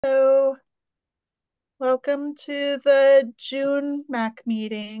Welcome to the June MAC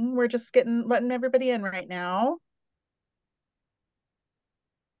meeting. We're just letting everybody in right now.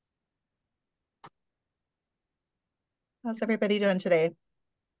 How's everybody doing today?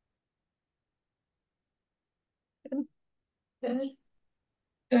 Good.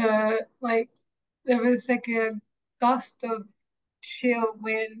 Good. Like there was like a gust of chill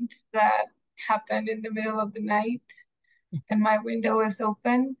wind that happened in the middle of the night, and my window was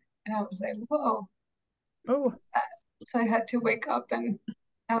open, and I was like, "Whoa, Oh, what's that?" So I had to wake up, and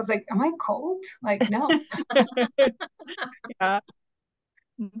I was like, "Am I cold?" Like, no, yeah,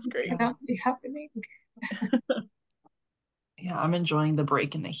 that's it great. cannot be happening. Yeah, I'm enjoying the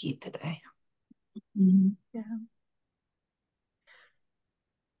break in the heat today. Yeah.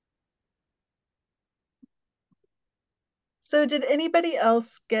 So did anybody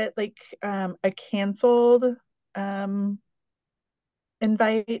else get like a canceled um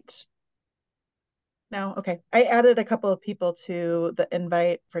invite? No, okay. I added a couple of people to the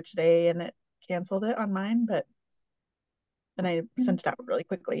invite for today and it canceled it on mine, but then I sent it out really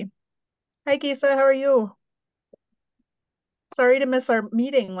quickly. Hi, Gisa, how are you? Sorry to miss our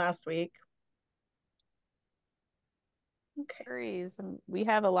meeting last week. Okay. Worries. We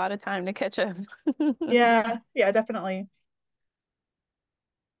have a lot of time to catch up. Yeah, definitely.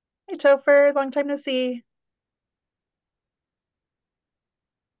 Hey, Topher, long time no see.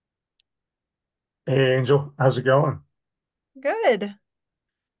 Hey Angel, how's it going? Good.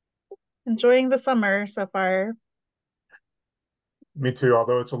 Enjoying the summer so far. Me too,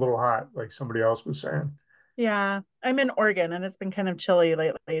 although it's a little hot, like somebody else was saying. Yeah, I'm in Oregon and it's been kind of chilly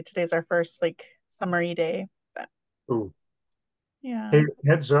lately. Today's our first like summery day, but Ooh. yeah. Hey,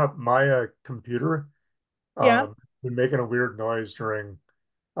 heads up, my computer Yeah, been making a weird noise during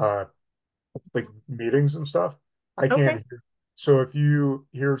uh like meetings and stuff. I can't okay. hear. So if you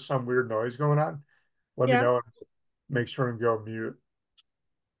hear some weird noise going on, let me Yeah, know and make sure and go mute.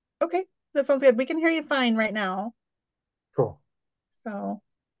 okay. That sounds good. We can hear you fine right now. Cool. So,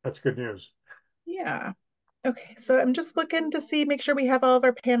 That's good news. yeah. Okay, so I'm just looking to see, make sure we have all of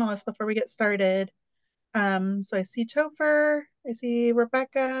our panelists before we get started. So I see Topher, I see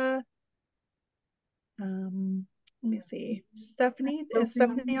Rebecca. Let me see. Stephanie, is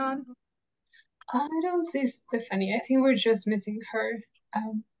Stephanie on? I don't see Stephanie. I think we're just missing her,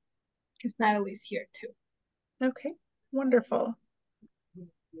 because Natalie's here too. Okay, wonderful.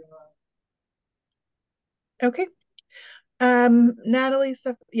 Okay. Natalie,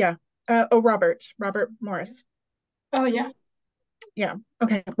 Steph, yeah. Robert Morris. Oh yeah. Yeah.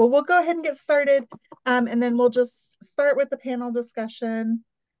 Okay. Well, we'll go ahead and get started. And then we'll just start with the panel discussion.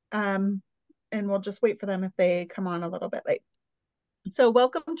 Um, and we'll just wait for them if they come on a little bit late. So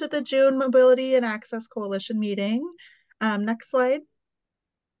welcome to the June Mobility and Access Coalition meeting. Next slide.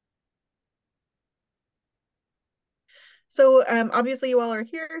 So obviously you all are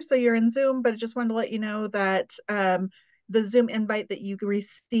here, so you're in Zoom, but I just wanted to let you know that the Zoom invite that you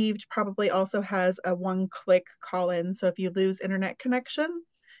received probably also has a one-click call-in. So if you lose internet connection,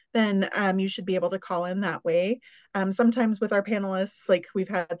 then you should be able to call in that way. Sometimes with our panelists, like we've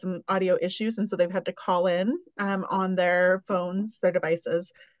had some audio issues, and so they've had to call in on their phones, their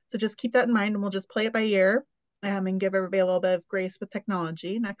devices. So just keep that in mind, and we'll just play it by ear and give everybody a little bit of grace with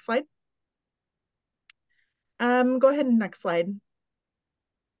technology. Next slide. Go ahead and next slide.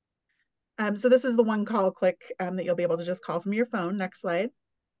 So this is the one call click that you'll be able to just call from your phone. Next slide.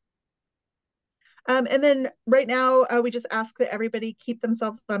 And then right now, we just ask that everybody keep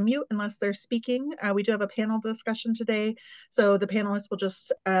themselves on mute unless they're speaking. We do have a panel discussion today, so the panelists will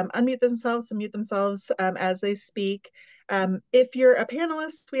just unmute themselves and mute themselves as they speak. If you're a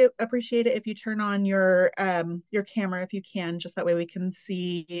panelist, we appreciate it if you turn on your camera if you can, just that way we can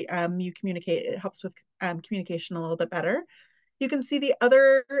see you communicate. It helps with communication a little bit better. You can see the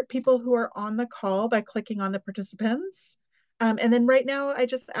other people who are on the call by clicking on the participants. And then right now, I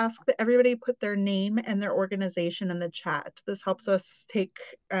just ask that everybody put their name and their organization in the chat. This helps us do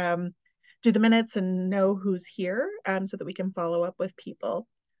the minutes and know who's here so that we can follow up with people.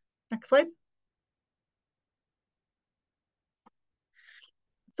 Next slide.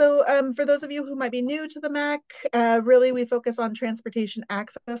 So for those of you who might be new to the MAC, really we focus on transportation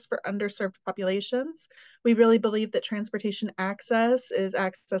access for underserved populations. We really believe that transportation access is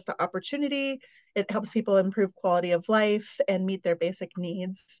access to opportunity. It helps people improve quality of life and meet their basic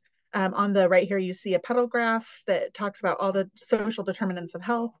needs. On the right here, you see a pedal graph that talks about all the social determinants of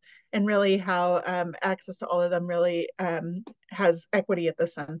health and really how access to all of them really has equity at the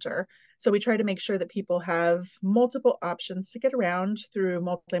center. So we try to make sure that people have multiple options to get around through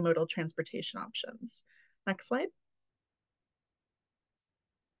multimodal transportation options. Next slide.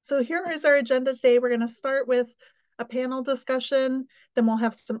 So here is our agenda today. We're going to start with a panel discussion, then we'll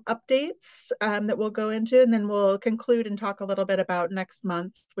have some updates that we'll go into, and then we'll conclude and talk a little bit about next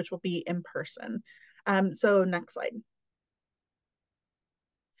month, which will be in person. So next slide.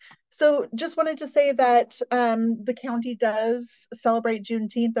 So just wanted to say that the county does celebrate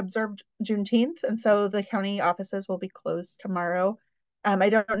Juneteenth, observed Juneteenth, and so the county offices will be closed tomorrow. I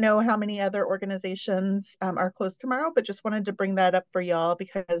don't know how many other organizations are closed tomorrow, but just wanted to bring that up for y'all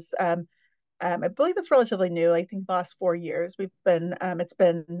because I believe it's relatively new. I think the last 4 years it's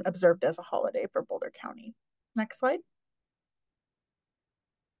been observed as a holiday for Boulder County. Next slide.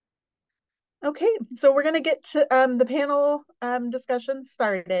 Okay, so we're going to get to the panel discussion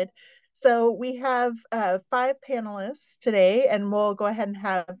started. So we have 5 panelists today, and we'll go ahead and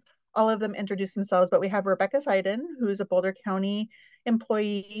have all of them introduce themselves. But we have Rebecca Seiden, who's a Boulder County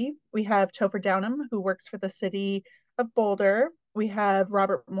employee. We have Topher Downham, who works for the city of Boulder. We have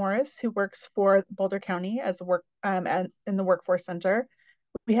Robert Morris, who works for Boulder County as in the Workforce Center.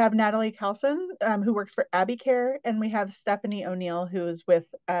 We have Natalie Callesen, who works for Abbey Care, and we have Stephanie O'Neill, who's with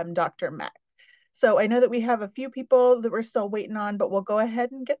Dr. Mac. So I know that we have a few people that we're still waiting on, but we'll go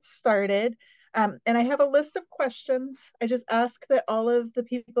ahead and get started. And I have a list of questions. I just ask that all of the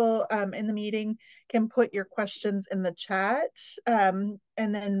people in the meeting can put your questions in the chat and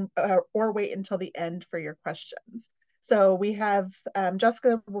then or wait until the end for your questions. So we have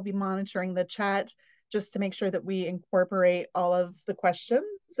Jessica will be monitoring the chat just to make sure that we incorporate all of the questions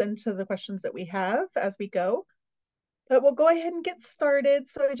into the questions that we have as we go. But we'll go ahead and get started.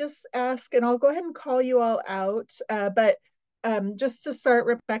 So I just ask, and I'll go ahead and call you all out. But just to start,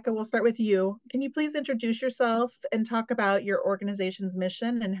 Rebecca, we'll start with you. Can you please introduce yourself and talk about your organization's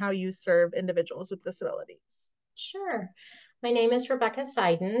mission and how you serve individuals with disabilities? Sure. My name is Rebecca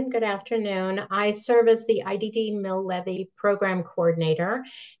Seiden. Good afternoon. I serve as the IDD Mill Levy Program Coordinator,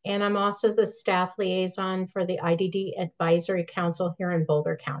 and I'm also the staff liaison for the IDD Advisory Council here in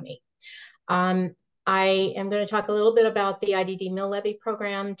Boulder County. I am going to talk a little bit about the IDD Mill Levy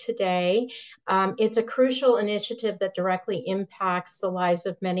program today. It's a crucial initiative that directly impacts the lives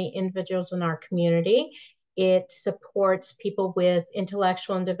of many individuals in our community. It supports people with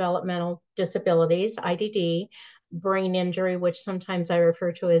intellectual and developmental disabilities, IDD, brain injury, which sometimes I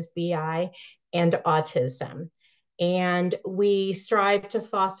refer to as BI, and autism. And we strive to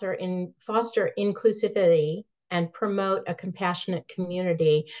foster inclusivity and promote a compassionate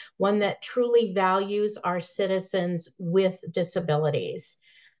community, one that truly values our citizens with disabilities.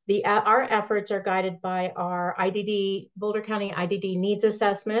 Our efforts are guided by our Boulder County IDD Needs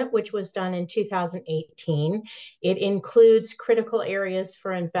Assessment, which was done in 2018. It includes critical areas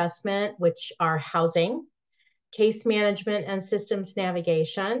for investment, which are housing, case management and systems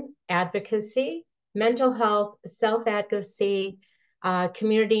navigation, advocacy, mental health, self-advocacy,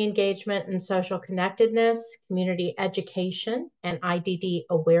 community engagement and social connectedness, community education and IDD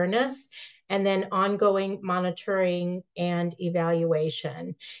awareness, and then ongoing monitoring and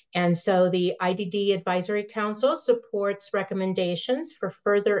evaluation. And so the IDD Advisory Council supports recommendations for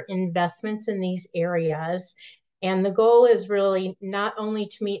further investments in these areas. And the goal is really not only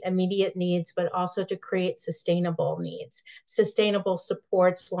to meet immediate needs, but also to create sustainable needs. Sustainable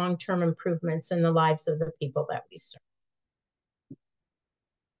supports long-term improvements in the lives of the people that we serve.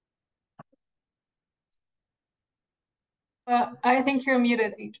 I think you're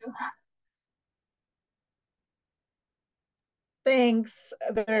muted, Angel. Thanks.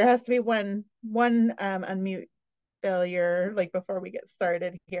 There has to be one unmute failure like before we get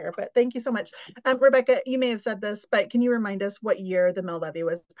started here, but thank you so much. Rebecca, you may have said this, but can you remind us what year the mill levy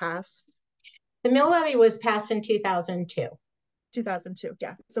was passed? The mill levy was passed in 2002. 2002,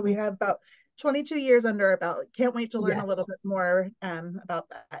 yeah. So we have about 22 years under our belt. Can't wait to learn a little bit more about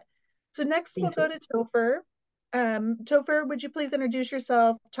that. So next we'll go to Topher. Topher, would you please introduce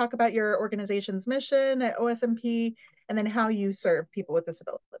yourself, talk about your organization's mission at OSMP, and then how you serve people with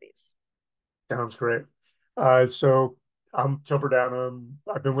disabilities? Sounds great. So I'm Topher Downham.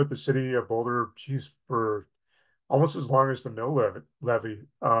 I've been with the city of Boulder, for almost as long as the mill levy.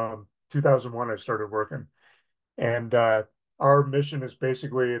 2001, I started working. And our mission is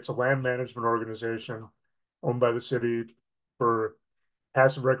basically, it's a land management organization owned by the city for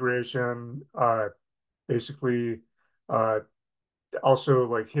passive recreation, basically also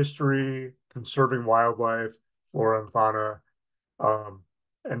like history, conserving wildlife, flora and fauna,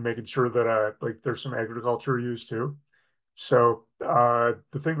 and making sure that like there's some agriculture use too. So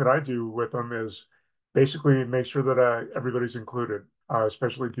the thing that I do with them is basically make sure that everybody's included,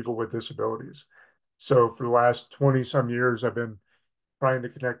 especially people with disabilities. So for the last 20 some years, I've been trying to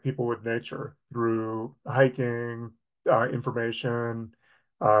connect people with nature through hiking, information,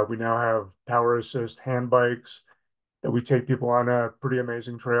 We now have power assist hand bikes that we take people on pretty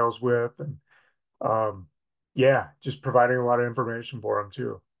amazing trails with. And yeah, just providing a lot of information for them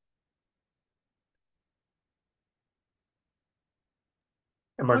too.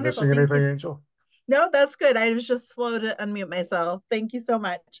 Am I Wonderful. missing Thank anything, you. Angel? No, that's good. I was just slow to unmute myself. Thank you so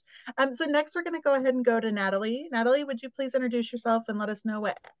much. So next we're going to go ahead and go to Natalie. Natalie, would you please introduce yourself and let us know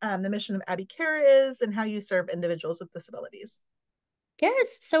what the mission of Abbey Care is and how you serve individuals with disabilities?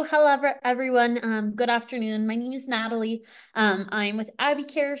 Yes. So hello, everyone. Good afternoon. My name is Natalie. I'm with Abbey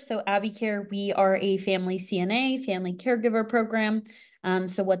Care. So Abbey Care, we are a family CNA, family caregiver program.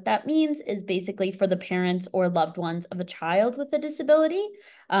 So what that means is basically for the parents or loved ones of a child with a disability.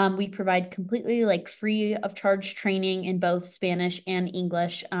 We provide completely free of charge training in both Spanish and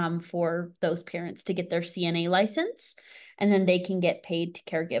English for those parents to get their CNA license. And then they can get paid to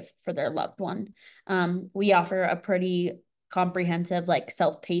caregive for their loved one. We offer a pretty comprehensive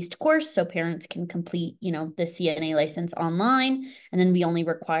self-paced course so parents can complete the CNA license online, and then we only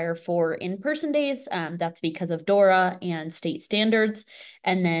require 4 in-person days. That's because of DORA and state standards.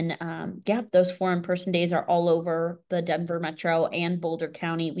 And then those 4 in-person days are all over the Denver metro and Boulder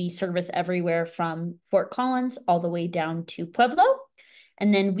County. We service everywhere from Fort Collins all the way down to Pueblo.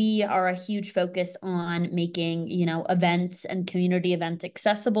 And then we are a huge focus on making, events and community events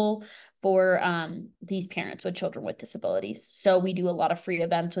accessible for these parents with children with disabilities. So we do a lot of free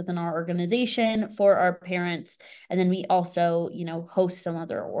events within our organization for our parents. And then we also, host some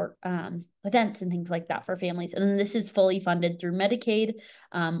other events and things like that for families. And then this is fully funded through Medicaid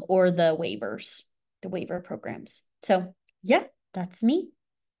or the waiver programs. So yeah, that's me.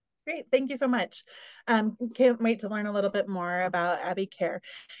 Great. Thank you so much. Can't wait to learn a little bit more about Abbey Care.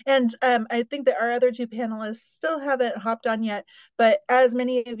 And I think that our other 2 panelists still haven't hopped on yet, but as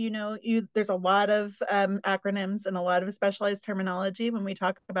many of you know, there's a lot of acronyms and a lot of specialized terminology when we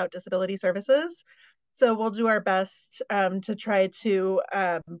talk about disability services. So we'll do our best to try to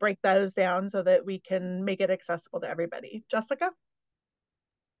break those down so that we can make it accessible to everybody. Jessica?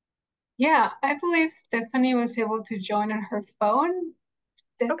 Yeah, I believe Stephanie was able to join on her phone.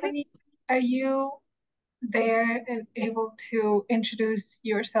 Stephanie, are you there and able to introduce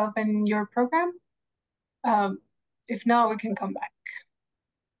yourself and your program? If not, we can come back.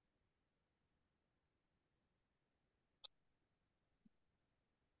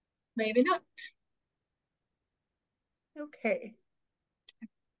 Maybe not. Okay.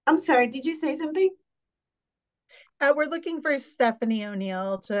 I'm sorry, did you say something? We're looking for Stephanie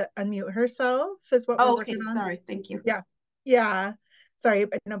O'Neill to unmute herself is what we're working on. Sorry, thank you. Yeah. Sorry,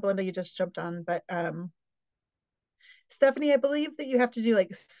 I know Belinda, you just jumped on, but Stephanie, I believe that you have to do *6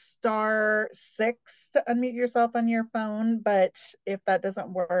 to unmute yourself on your phone, but if that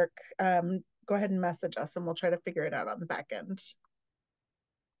doesn't work, go ahead and message us and we'll try to figure it out on the back end.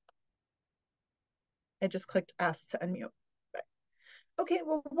 I just clicked ask to unmute. Okay,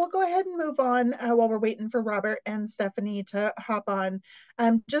 well, we'll go ahead and move on while we're waiting for Robert and Stephanie to hop on.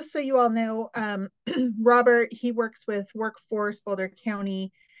 Just so you all know, Robert, he works with Workforce Boulder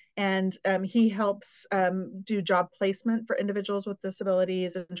County, and he helps do job placement for individuals with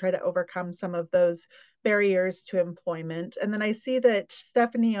disabilities and try to overcome some of those barriers to employment. And then I see that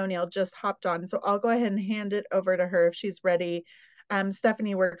Stephanie O'Neill just hopped on, so I'll go ahead and hand it over to her if she's ready.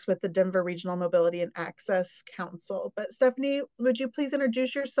 Stephanie works with the Denver Regional Mobility and Access Council. But Stephanie, would you please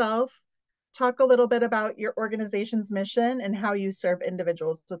introduce yourself, talk a little bit about your organization's mission and how you serve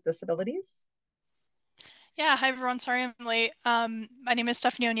individuals with disabilities? Yeah, hi everyone. Sorry I'm late. My name is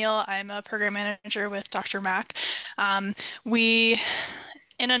Stephanie O'Neill. I'm a program manager with Dr. Mack. We,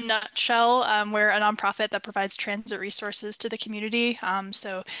 in a nutshell, we're a nonprofit that provides transit resources to the community.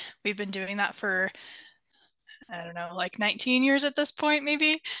 So we've been doing that for I don't know, 19 years at this point,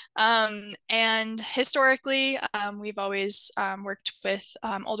 maybe. And historically, we've always worked with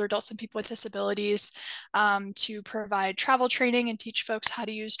older adults and people with disabilities to provide travel training and teach folks how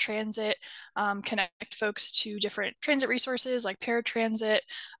to use transit, connect folks to different transit resources like paratransit,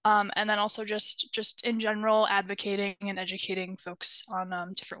 and then also just in general advocating and educating folks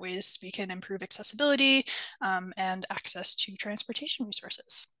on different ways we can improve accessibility and access to transportation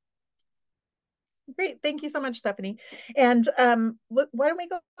resources. Great. Thank you so much, Stephanie. And why don't we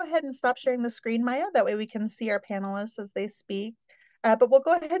go ahead and stop sharing the screen, Maya? That way we can see our panelists as they speak. But we'll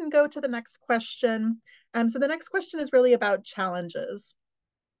go ahead and go to the next question. So the next question is really about challenges.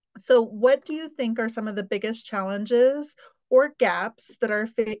 So what do you think are some of the biggest challenges or gaps that are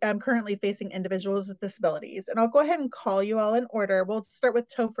currently facing individuals with disabilities? And I'll go ahead and call you all in order. We'll start with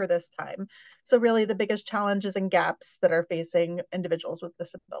Topher this time. So really the biggest challenges and gaps that are facing individuals with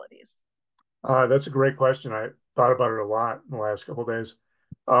disabilities. That's a great question. I thought about it a lot in the last couple of days.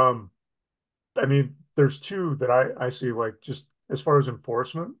 Um, I mean, there's two that I see, like, just as far as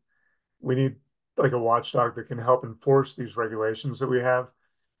enforcement, we need like a watchdog that can help enforce these regulations that we have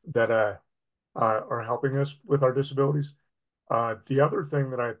that are helping us with our disabilities. The other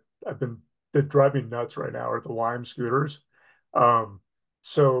thing I've been that drive me nuts right now are the Lime scooters. Um,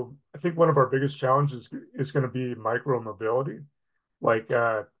 so I think one of our biggest challenges is going to be micro mobility, like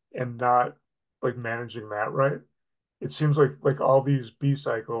and not like managing that right. It seems like all these B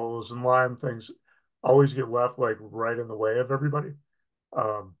cycles and Lime things always get left like right in the way of everybody.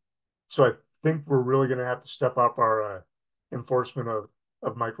 Um, so I think we're really going to have to step up our enforcement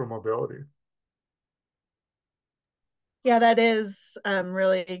of micromobility. Yeah, that is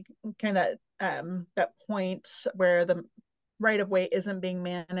really kind of that point where the right of way isn't being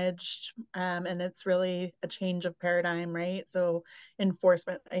managed, and it's really a change of paradigm, right? So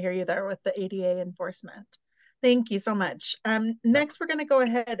enforcement, I hear you there with the ADA enforcement. Thank you so much. Next, we're going to go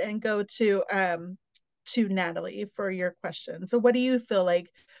ahead and go to Natalie for your question. So what do you feel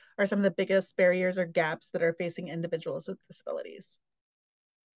like are some of the biggest barriers or gaps that are facing individuals with disabilities?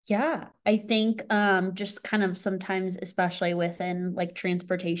 Yeah, I think just kind of sometimes, especially within like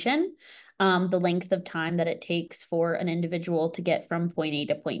transportation, the length of time that it takes for an individual to get from point A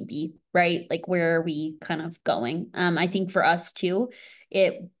to point B, right? Like where are we kind of going? I think for us too,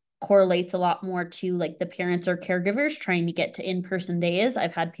 it correlates a lot more to like the parents or caregivers trying to get to in-person days.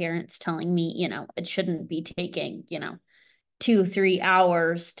 I've had parents telling me, it shouldn't be taking, 2-3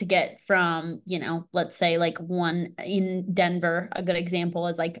 hours to get from, let's say like one in Denver. A good example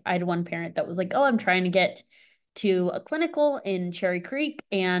is like I had one parent that was like, oh, I'm trying to get to a clinical in Cherry Creek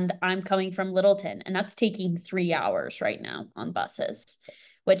and I'm coming from Littleton, and that's taking 3 hours right now on buses,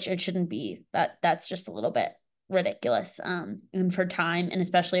 which it shouldn't be. That's just a little bit ridiculous. And for time, and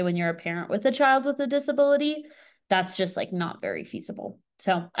especially when you're a parent with a child with a disability, that's just like not very feasible.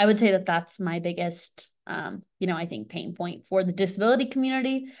 So I would say that that's my biggest I think pain point for the disability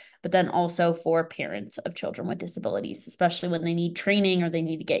community, but then also for parents of children with disabilities, especially when they need training or they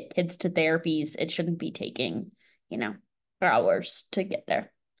need to get kids to therapies. It shouldn't be taking, hours to get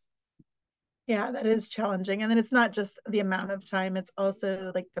there. Yeah, that is challenging. And then it's not just the amount of time, it's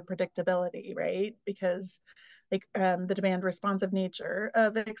also like the predictability, right? Because like the demand responsive nature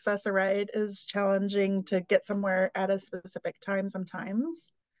of Access-a-Ride is challenging to get somewhere at a specific time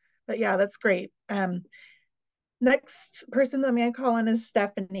sometimes. But yeah, that's great. Next person that I'm going to call on is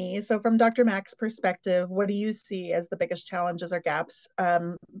Stephanie. So from Dr. Mack's perspective, what do you see as the biggest challenges or gaps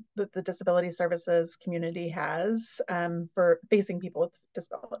that the disability services community has for facing people with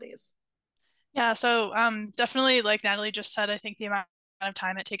disabilities? Yeah, so definitely, like Natalie just said, I think the amount of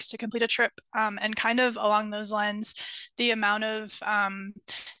time it takes to complete a trip, and kind of along those lines, the amount of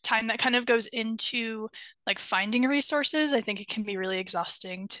time that kind of goes into like finding resources, I think it can be really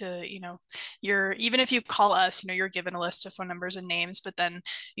exhausting to, even if you call us, you're given a list of phone numbers and names, but then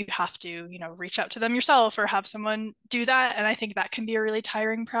you have to, reach out to them yourself or have someone do that. And I think that can be a really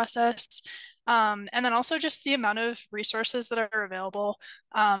tiring process. And then also just the amount of resources that are available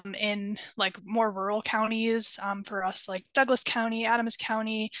in like more rural counties, for us, like Douglas County, Adams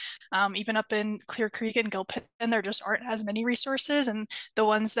County, even up in Clear Creek and Gilpin, there just aren't as many resources, and the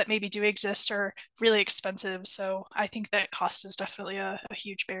ones that maybe do exist are really expensive. So I think that cost is definitely a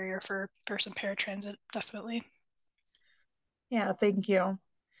huge barrier for some paratransit, definitely. Yeah, thank you.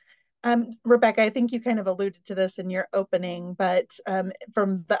 Rebecca, I think you kind of alluded to this in your opening, but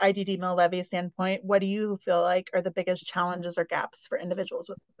from the IDD mill levy standpoint, what do you feel like are the biggest challenges or gaps for individuals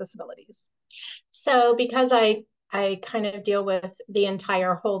with disabilities? So because I kind of deal with the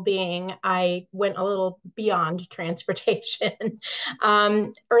entire whole being, I went a little beyond transportation.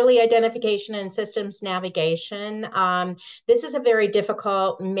 Early identification and systems navigation. This is a very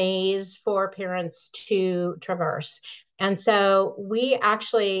difficult maze for parents to traverse. And so we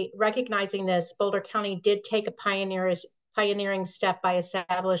actually, recognizing this, Boulder County did take a pioneering step by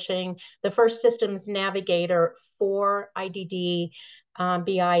establishing the first systems navigator for IDD,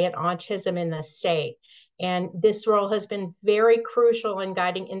 BI, and autism in the state. And this role has been very crucial in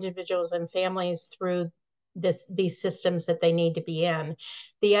guiding individuals and families through these systems that they need to be in.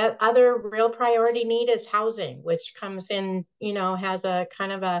 The other real priority need is housing, which comes in, has a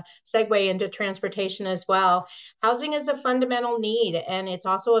kind of a segue into transportation as well. Housing is a fundamental need, and it's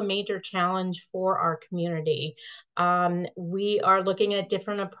also a major challenge for our community. We are looking at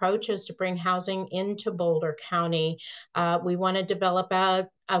different approaches to bring housing into Boulder County. We want to develop a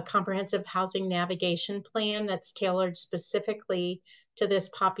comprehensive housing navigation plan that's tailored specifically to this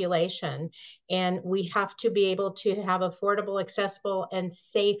population. And we have to be able to have affordable, accessible, and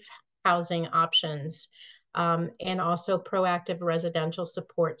safe housing options and also proactive residential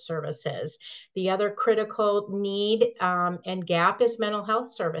support services. The other critical need and gap is mental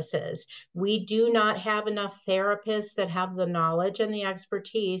health services. We do not have enough therapists that have the knowledge and the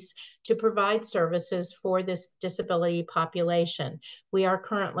expertise to provide services for this disability population. We are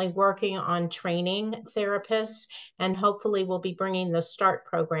currently working on training therapists, and hopefully we'll be bringing the START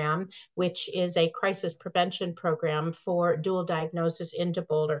program, which is a crisis prevention program for dual diagnosis, into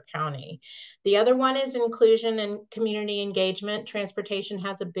Boulder County. The other one is inclusion and community engagement. Transportation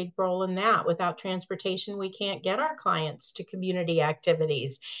has a big role in that. Without transportation, we can't get our clients to community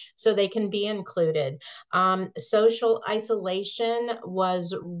activities so they can be included. Social isolation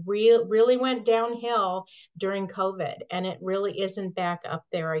really went downhill during COVID, and it really isn't back up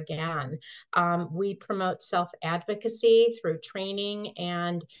there again. We promote self-advocacy through training,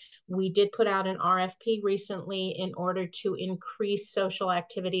 and we did put out an RFP recently in order to increase social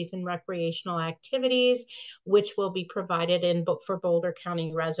activities and recreational activities, which will be provided for Boulder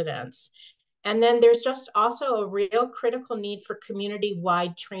County residents. And then there's just also a real critical need for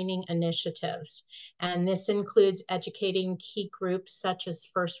community-wide training initiatives. And this includes educating key groups such as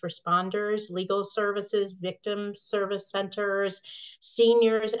first responders, legal services, victim service centers,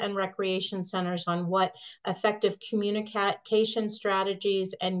 seniors, and recreation centers on what effective communication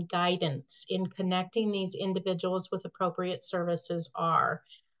strategies and guidance in connecting these individuals with appropriate services are.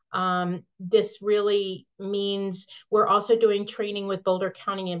 This really means we're also doing training with Boulder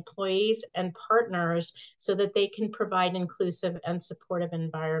County employees and partners so that they can provide inclusive and supportive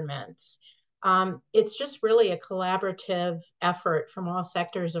environments. It's just really a collaborative effort from all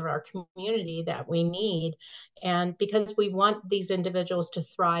sectors of our community that we need, and because we want these individuals to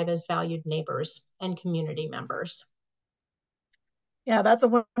thrive as valued neighbors and community members. Yeah, that's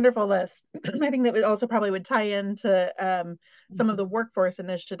a wonderful list. I think that would also probably would tie into some of the workforce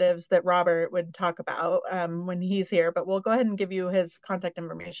initiatives that Robert would talk about when he's here, but we'll go ahead and give you his contact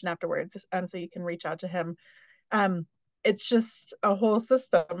information afterwards so you can reach out to him. It's just a whole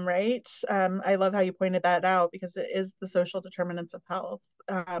system, right? I love how you pointed that out, because it is the social determinants of health,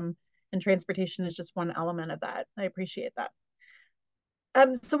 and transportation is just one element of that. I appreciate that.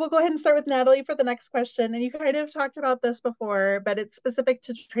 So we'll go ahead and start with Natalie for the next question. And you kind of talked about this before, but it's specific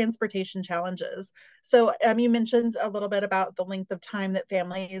to transportation challenges. So you mentioned a little bit about the length of time that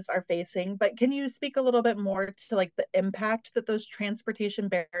families are facing, but can you speak a little bit more to like the impact that those transportation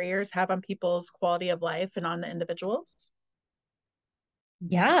barriers have on people's quality of life and on the individuals?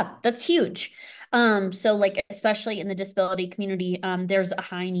 Yeah, that's huge. So like, especially in the disability community, there's a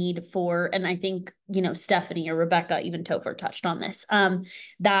high need for, and I think, Stephanie or Rebecca, even Topher touched on this,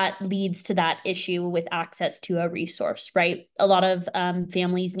 that leads to that issue with access to a resource, right? A lot of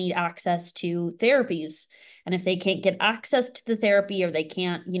families need access to therapies. And if they can't get access to the therapy, or they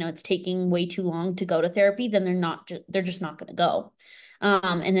can't, it's taking way too long to go to therapy, then they're just not going to go.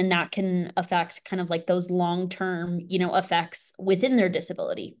 And then that can affect kind of like those long-term, effects within their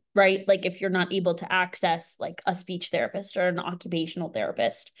disability, right? Like if you're not able to access like a speech therapist or an occupational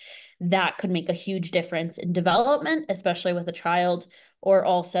therapist, that could make a huge difference in development, especially with a child, or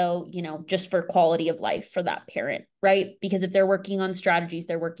also, just for quality of life for that parent, right? Because if they're working on strategies,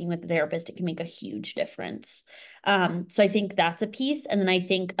 they're working with a therapist, it can make a huge difference. So I think that's a piece. And then I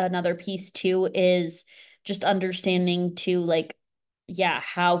think another piece too is just understanding to like,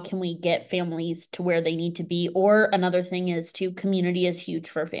 how can we get families to where they need to be? Or another thing is community is huge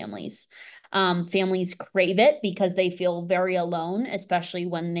for families. Families crave it because they feel very alone, especially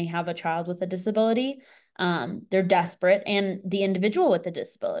when they have a child with a disability. They're desperate, and the individual with the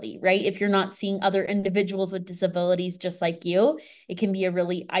disability, right? If you're not seeing other individuals with disabilities just like you, it can be a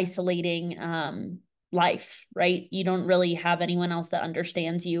really isolating life, right? You don't really have anyone else that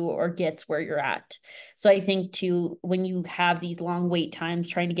understands you or gets where you're at. So I think too, when you have these long wait times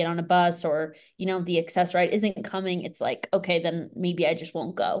trying to get on a bus, or, the access ride isn't coming, it's like, okay, then maybe I just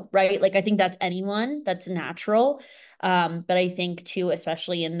won't go, right? Like, I think that's anyone, that's natural. But I think too,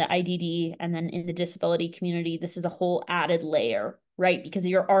 especially in the IDD and then in the disability community, this is a whole added layer, right? Because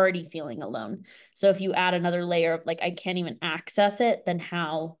you're already feeling alone. So if you add another layer of like, I can't even access it, then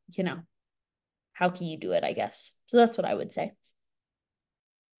how can you do it, I guess? So that's what I would say.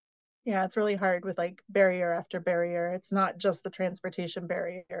 Yeah, it's really hard with like barrier after barrier. It's not just the transportation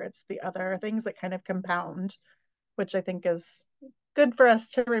barrier, it's the other things that kind of compound, which I think is good for us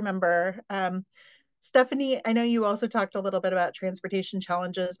to remember. Stephanie, I know you also talked a little bit about transportation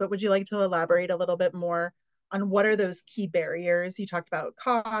challenges, but would you like to elaborate a little bit more on what are those key barriers? You talked about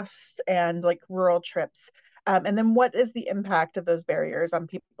cost and like rural trips. And then what is the impact of those barriers on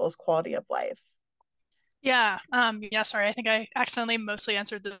people's quality of life? Yeah, yeah, sorry, I think I accidentally mostly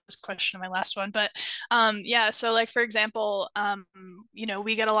answered this question in my last one, but yeah, so like for example,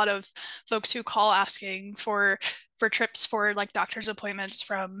 we get a lot of folks who call asking for trips for like doctor's appointments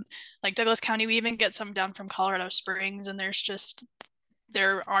from like Douglas County. We even get some down from Colorado Springs, and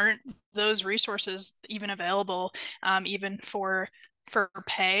there aren't those resources even available, even for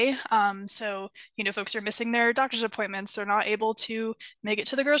pay. So, folks are missing their doctor's appointments. They're not able to make it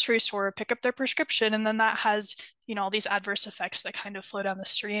to the grocery store, pick up their prescription, and then that has, all these adverse effects that kind of flow down the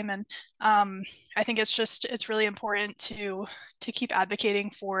stream. And I think it's really important to keep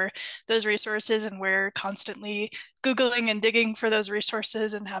advocating for those resources, and we're constantly Googling and digging for those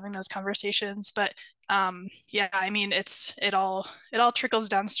resources and having those conversations. But yeah, I mean, it all trickles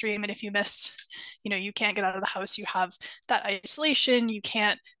downstream. And if you miss, you can't get out of the house, you have that isolation, you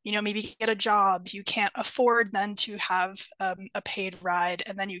can't, maybe get a job, you can't afford then to have a paid ride,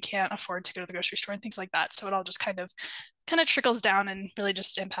 and then you can't afford to go to the grocery store and things like that. So it all just kind of trickles down and really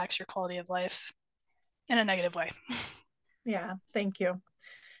just impacts your quality of life in a negative way. Yeah, thank you.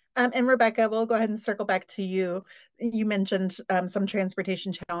 And Rebecca, we'll go ahead and circle back to you. You mentioned some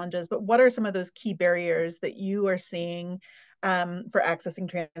transportation challenges, but what are some of those key barriers that you are seeing for accessing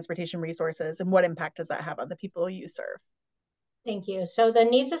transportation resources, and what impact does that have on the people you serve? Thank you. So the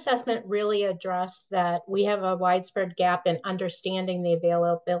needs assessment really addressed that we have a widespread gap in understanding the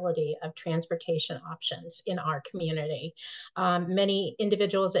availability of transportation options in our community. Many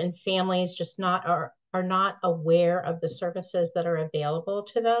individuals and families just are not aware of the services that are available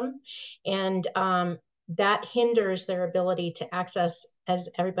to them. And that hinders their ability to access, as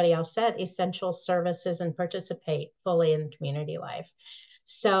everybody else said, essential services and participate fully in community life.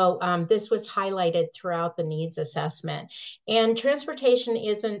 So this was highlighted throughout the needs assessment. And transportation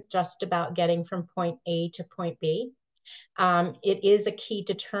isn't just about getting from point A to point B. It is a key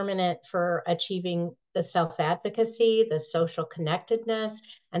determinant for achieving the self-advocacy, the social connectedness,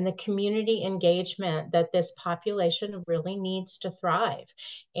 and the community engagement that this population really needs to thrive.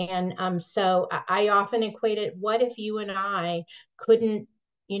 And so I often equate it, what if you and I couldn't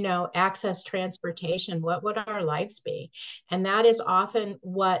access transportation? What would our lives be? And that is often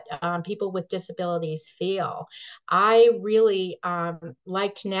what people with disabilities feel. I really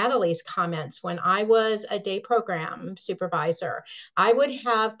liked Natalie's comments. When I was a day program supervisor, I would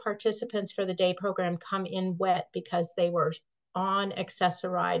have participants for the day program come in wet because they were on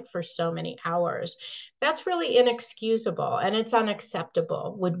Access-a-Ride for so many hours. That's really inexcusable, and it's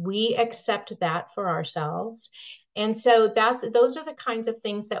unacceptable. Would we accept that for ourselves? And so those are the kinds of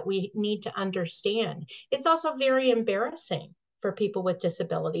things that we need to understand. It's also very embarrassing for people with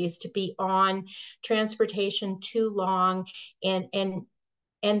disabilities to be on transportation too long and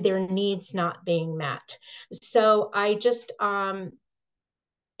their needs not being met. So I just a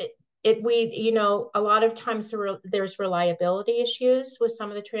lot of times there's reliability issues with some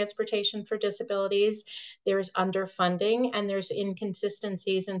of the transportation for disabilities. There's underfunding, and there's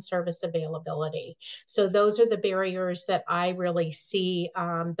inconsistencies in service availability. So those are the barriers that I really see.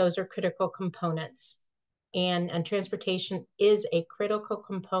 Those are critical components, and transportation is a critical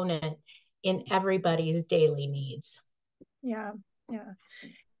component in everybody's daily needs. Yeah, yeah.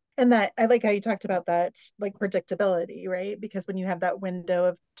 And that, I like how you talked about that, like predictability, right? Because when you have that window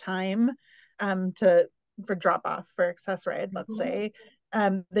of time for drop off for Access-a-Ride, let's say,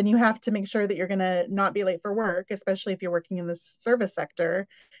 then you have to make sure that you're going to not be late for work, especially if you're working in the service sector.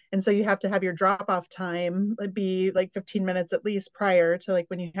 And so you have to have your drop off time be like 15 minutes at least prior to like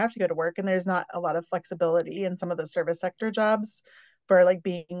when you have to go to work. And there's not a lot of flexibility in some of the service sector jobs for like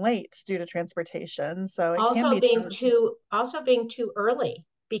being late due to transportation. So it can be being too early,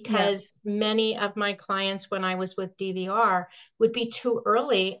 because many of my clients when I was with DVR would be too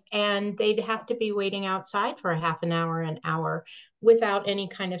early, and they'd have to be waiting outside for a half an hour without any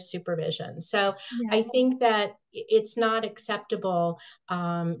kind of supervision. So I think that it's not acceptable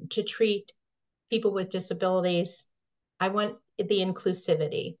to treat people with disabilities. I want the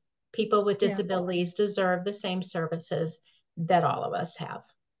inclusivity. People with disabilities deserve the same services that all of us have.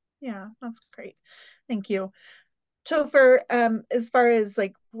 Yeah, that's great. Thank you. Topher, as far as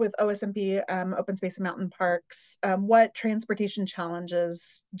like with OSMP, open space and mountain parks, what transportation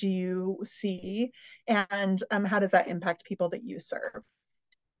challenges do you see, and how does that impact people that you serve?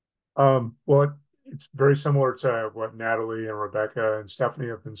 Well, it's very similar to what Natalie and Rebecca and Stephanie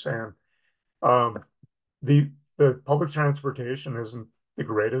have been saying. The public transportation isn't the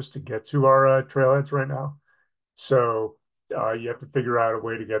greatest to get to our trailheads right now. So you have to figure out a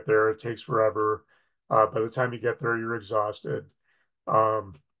way to get there. It takes forever. By the time you get there, you're exhausted.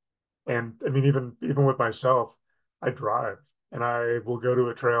 And I mean, even with myself, I drive and I will go to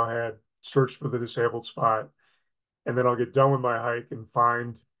a trailhead search for the disabled spot, and then I'll get done with my hike and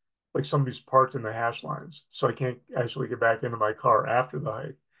find like somebody's parked in the hash lines, so I can't actually get back into my car after the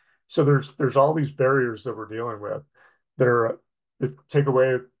hike. So there's all these barriers that we're dealing with that take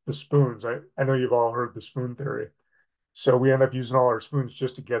away the spoons. I know you've all heard the spoon theory. So we end up using all our spoons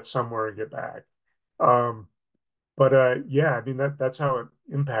just to get somewhere and get back. But yeah, I mean that's how it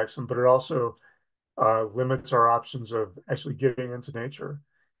impacts them, but it also limits our options of actually getting into nature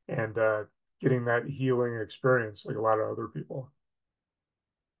and getting that healing experience like a lot of other people.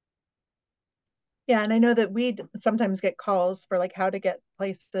 Yeah, and I know that we sometimes get calls for like how to get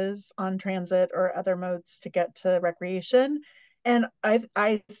places on transit or other modes to get to recreation. And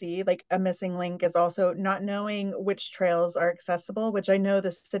I see like a missing link is also not knowing which trails are accessible, which I know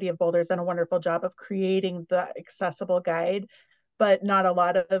the city of Boulder has done a wonderful job of creating the accessible guide, but not a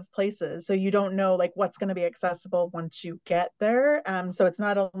lot of places. So you don't know like what's going to be accessible once you get there. So it's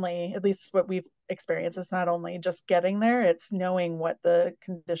not only, at least what we've experienced, it's not only just getting there, it's knowing what the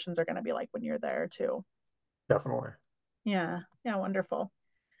conditions are going to be like when you're there too. Definitely. Yeah, wonderful.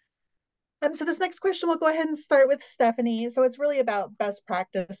 So this next question, we'll go ahead and start with Stephanie. So it's really about best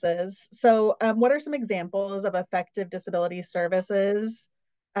practices. So what are some examples of effective disability services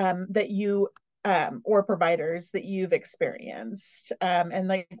that you or providers that you've experienced, and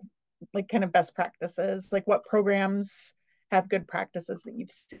like kind of best practices, like what programs have good practices that you've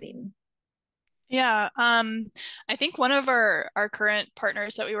seen? Yeah, I think one of our current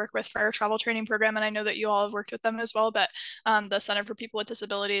partners that we work with for our travel training program, and I know that you all have worked with them as well, but the Center for People with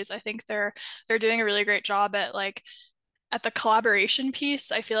Disabilities, I think they're doing a really great job at like at the collaboration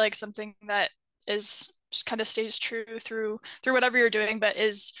piece. I feel like something that is just kind of stays true through whatever you're doing, but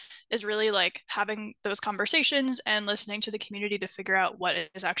is really like having those conversations and listening to the community to figure out what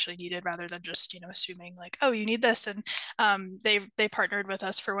is actually needed rather than just, assuming like, oh, you need this. And they partnered with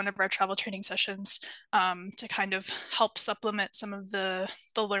us for one of our travel training sessions to kind of help supplement some of the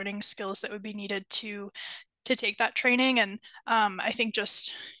learning skills that would be needed to take that training. And I think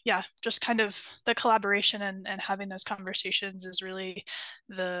just kind of the collaboration and having those conversations is really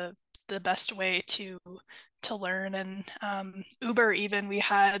the best way to learn. And Uber, even, we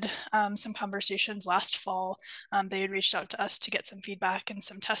had some conversations last fall. They had reached out to us to get some feedback and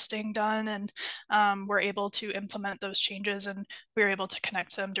some testing done, and we're able to implement those changes, and we were able to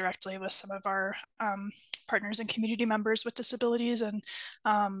connect them directly with some of our partners and community members with disabilities. And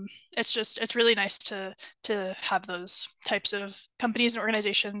it's really nice to have those types of companies and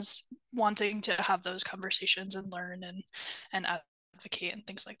organizations wanting to have those conversations and learn and advocate and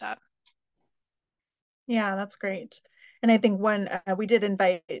things like that. Yeah, that's great. And I think we did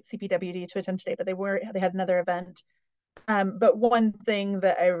invite CPWD to attend today, but they had another event. But one thing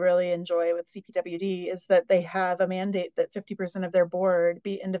that I really enjoy with CPWD is that they have a mandate that 50% of their board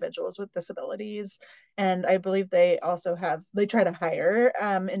be individuals with disabilities. And I believe they try to hire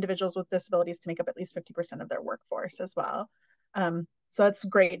individuals with disabilities to make up at least 50% of their workforce as well. So that's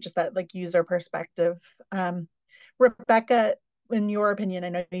great, just that like user perspective. Rebecca, in your opinion, I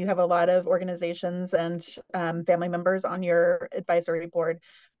know you have a lot of organizations and family members on your advisory board,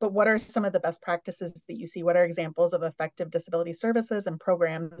 but what are some of the best practices that you see? What are examples of effective disability services and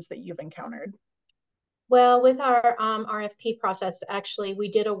programs that you've encountered? Well, with our RFP process, actually,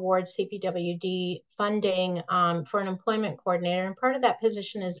 we did award CPWD funding for an employment coordinator. And part of that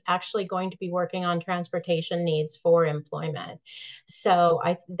position is actually going to be working on transportation needs for employment. So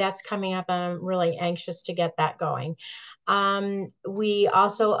that's coming up, and I'm really anxious to get that going. We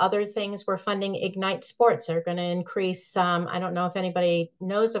also, other things, we're funding Ignite Sports. They're going to increase, I don't know if anybody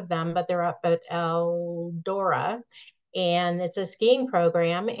knows of them, but they're up at Eldora. And it's a skiing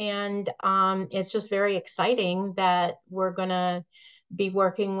program, and it's just very exciting that we're going to be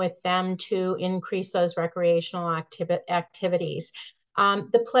working with them to increase those recreational activities.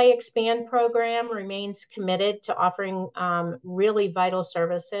 The Play Expand program remains committed to offering really vital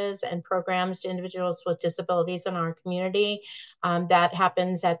services and programs to individuals with disabilities in our community. That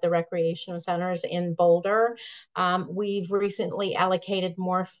happens at the recreational centers in Boulder. We've recently allocated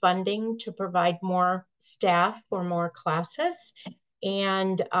more funding to provide more staff for more classes.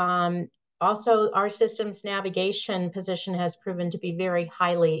 And also, our systems navigation position has proven to be very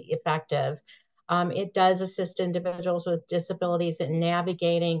highly effective. It does assist individuals with disabilities in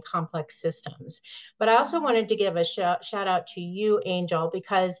navigating complex systems. But I also wanted to give a shout out to you, Angel,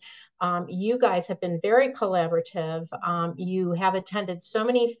 because you guys have been very collaborative. You have attended so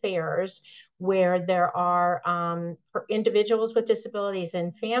many fairs where there are for individuals with disabilities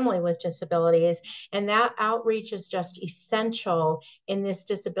and family with disabilities. And that outreach is just essential in this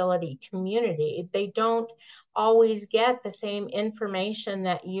disability community. They don't always get the same information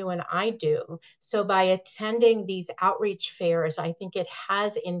that you and I do. So by attending these outreach fairs, I think it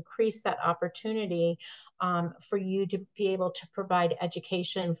has increased that opportunity for you to be able to provide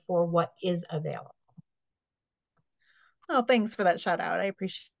education for what is available. Oh, thanks for that shout out. I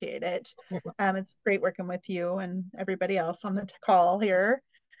appreciate it. It's great working with you and everybody else on the call here.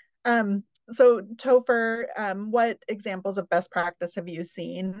 So Topher, what examples of best practice have you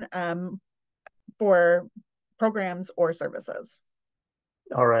seen for programs or services?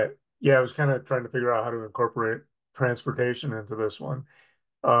 All right. Yeah, I was kind of trying to figure out how to incorporate transportation into this one.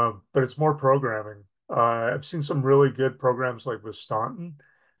 But it's more programming. I've seen some really good programs like with Staunton.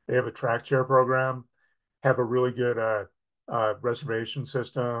 They have a track chair program, have a really good reservation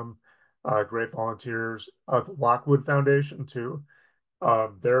system, great volunteers. The Lockwood Foundation too.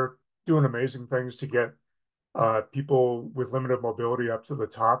 They're doing amazing things to get people with limited mobility up to the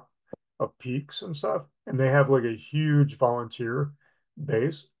top of peaks and stuff. And they have like a huge volunteer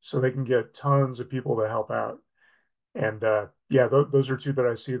base, so they can get tons of people to help out. And yeah, those are two that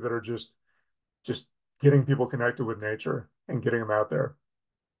I see that are just getting people connected with nature and getting them out there.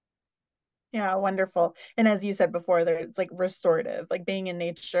 Yeah, wonderful. And as you said before, there it's like restorative, like being in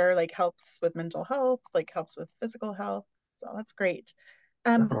nature, like helps with mental health, like helps with physical health. So that's great.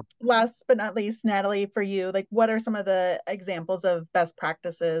 Last but not least, Natalie, for you, like what are some of the examples of best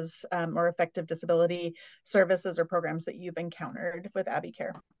practices or effective disability services or programs that you've encountered with Abbey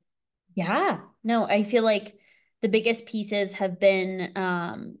Care? Yeah, no, I feel like the biggest pieces have been,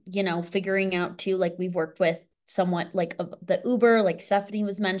 figuring out too, like we've worked with somewhat like the Uber, like Stephanie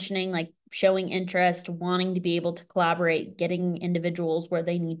was mentioning, like showing interest, wanting to be able to collaborate, getting individuals where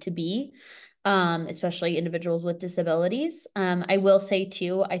they need to be, especially individuals with disabilities. I will say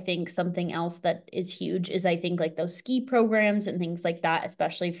too, I think something else that is huge is I think like those ski programs and things like that,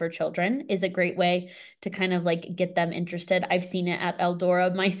 especially for children, is a great way to kind of like get them interested. I've seen it at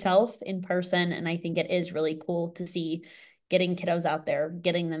Eldora myself in person, and I think it is really cool to see getting kiddos out there,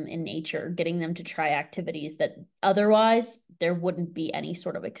 getting them in nature, getting them to try activities that otherwise there wouldn't be any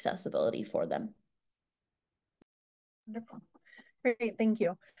sort of accessibility for them. Wonderful. Great, thank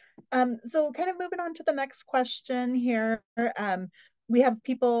you. So kind of moving on to the next question here. We have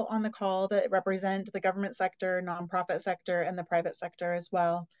people on the call that represent the government sector, nonprofit sector, and the private sector as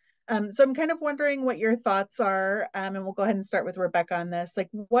well. So I'm kind of wondering what your thoughts are, and we'll go ahead and start with Rebecca on this. Like,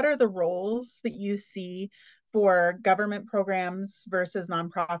 what are the roles that you see for government programs versus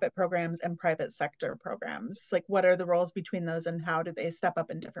nonprofit programs and private sector programs? Like, what are the roles between those and how do they step up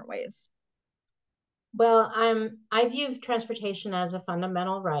in different ways? Well, I view transportation as a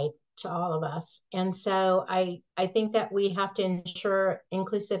fundamental right to all of us. And so I think that we have to ensure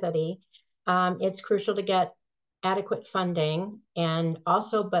inclusivity. It's crucial to get adequate funding and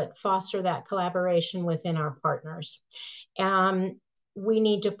also, but foster that collaboration within our partners. We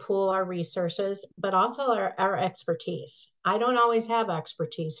need to pool our resources, but also our expertise. I don't always have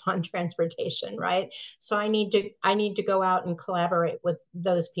expertise on transportation, right? So I need to go out and collaborate with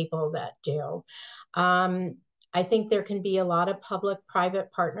those people that do. I think there can be a lot of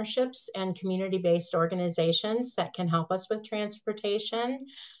public-private partnerships and community-based organizations that can help us with transportation,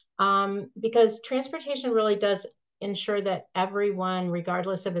 because transportation really does ensure that everyone,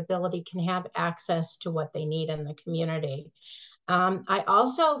 regardless of ability, can have access to what they need in the community. I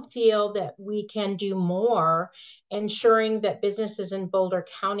also feel that we can do more ensuring that businesses in Boulder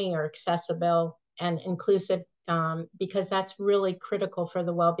County are accessible and inclusive, because that's really critical for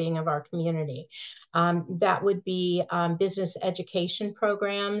the well-being of our community. That would be business education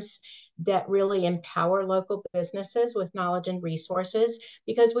programs that really empower local businesses with knowledge and resources,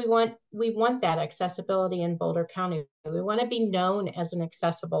 because we want that accessibility in Boulder County. We want to be known as an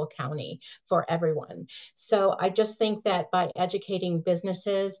accessible county for everyone. So I just think that by educating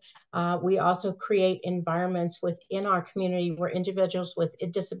businesses, we also create environments within our community where individuals with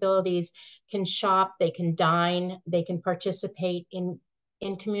disabilities can shop, they can dine, they can participate in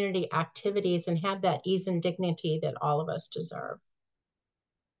community activities and have that ease and dignity that all of us deserve.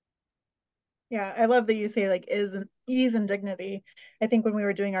 Yeah, I love that you say like ease and dignity. I think when we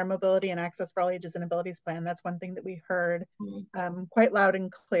were doing our mobility and access for all ages and abilities plan, that's one thing that we heard quite loud and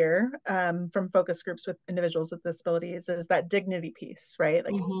clear from focus groups with individuals with disabilities is that dignity piece, right?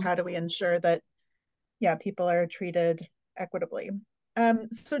 Like how do we ensure that, yeah, people are treated equitably?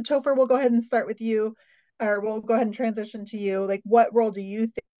 So Topher, we'll go ahead and start with you, or we'll go ahead and transition to you. Like what role do you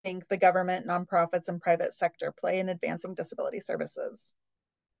think the government, nonprofits, and private sector play in advancing disability services?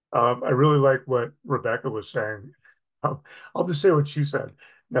 I really like what Rebecca was saying. I'll just say what she said.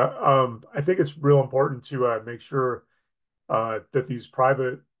 Now, I think it's real important to make sure that these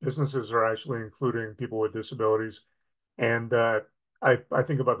private businesses are actually including people with disabilities. And I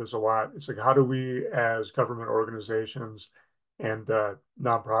think about this a lot. It's like, how do we as government organizations and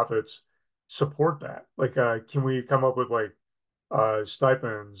nonprofits support that? Like, can we come up with like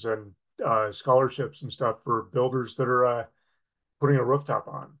stipends and scholarships and stuff for builders that are putting a rooftop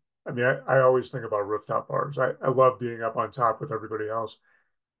on? I mean, I always think about rooftop bars. I love being up on top with everybody else.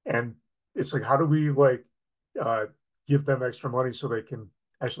 And it's like, how do we like uh, give them extra money so they can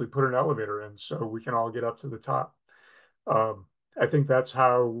actually put an elevator in so we can all get up to the top? Um, I think that's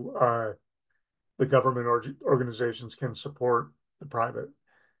how the government organizations can support the private.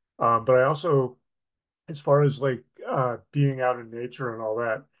 But I also, as far as like being out in nature and all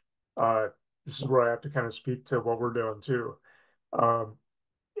that, uh, this is where I have to kind of speak to what we're doing too. Um,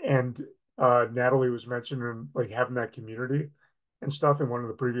 and Natalie was mentioning like having that community and stuff in one of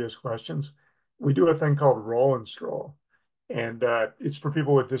the previous questions. We do a thing called Roll and Stroll, and it's for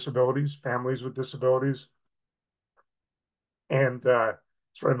people with disabilities, families with disabilities. And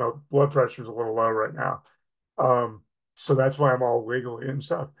sorry, my blood pressure is a little low right now. So that's why I'm all wiggly and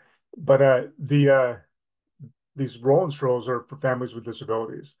stuff. But these roll and strolls are for families with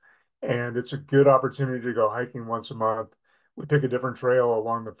disabilities. And it's a good opportunity to go hiking once a month. We pick a different trail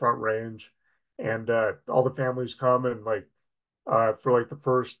along the Front Range, and all the families come and like for like the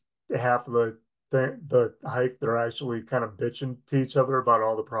first half of the hike, they're actually kind of bitching to each other about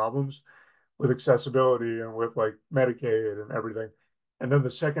all the problems with accessibility and with like Medicaid and everything. And then the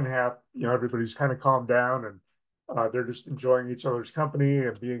second half, everybody's kind of calmed down and they're just enjoying each other's company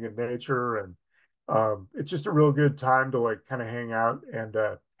and being in nature. And it's just a real good time to like kind of hang out and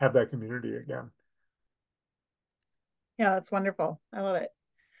have that community again. Yeah, that's wonderful. I love it.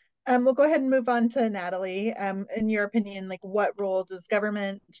 We'll go ahead and move on to Natalie. In your opinion, like what role does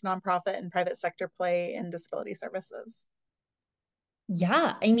government, nonprofit, and private sector play in disability services?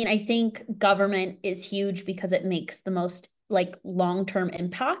 Yeah, I mean, I think government is huge because it makes the most like long-term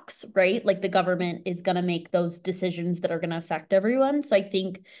impacts, right? Like the government is going to make those decisions that are going to affect everyone. So I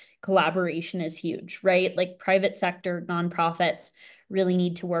think collaboration is huge, right? Like private sector, nonprofits really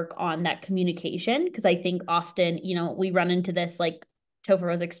need to work on that communication because I think often, we run into this like Topher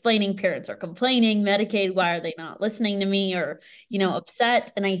was explaining, parents are complaining, Medicaid, why are they not listening to me or,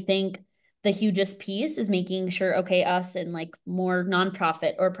 upset. And I think the hugest piece is making sure, okay, us and like more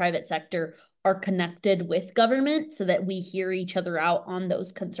nonprofit or private sector are connected with government so that we hear each other out on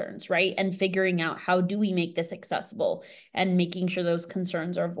those concerns, right? And figuring out how do we make this accessible and making sure those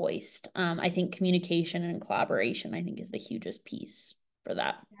concerns are voiced. I think communication and collaboration, I think, is the hugest piece for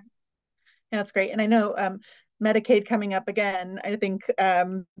that. Yeah, that's great. And I know Medicaid coming up again, I think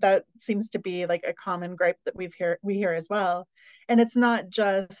that seems to be like a common gripe that we hear as well. And it's not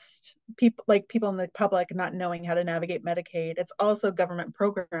just people in the public not knowing how to navigate Medicaid. It's also government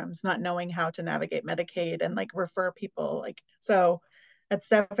programs not knowing how to navigate Medicaid and like refer people so that's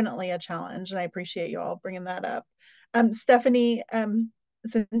definitely a challenge. And I appreciate you all bringing that up. Stephanie,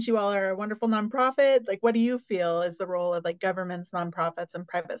 since you all are a wonderful nonprofit, like what do you feel is the role of like governments, nonprofits, and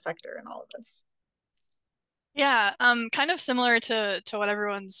private sector in all of this? Yeah, kind of similar to what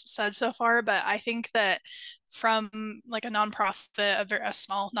everyone's said so far, but I think that from like a nonprofit, a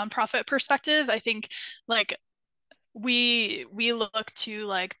small nonprofit perspective, I think like we look to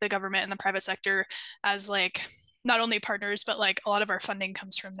like the government and the private sector as like not only partners, but like a lot of our funding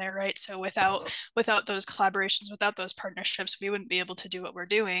comes from there, right? So without those collaborations, without those partnerships, we wouldn't be able to do what we're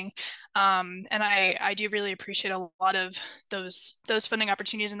doing. And I do really appreciate a lot of those funding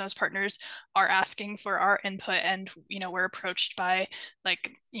opportunities, and those partners are asking for our input. And we're approached by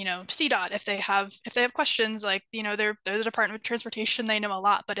like CDOT if they have questions, like they're the Department of Transportation, they know a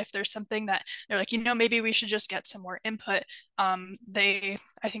lot, but if there's something that they're like maybe we should just get some more input, they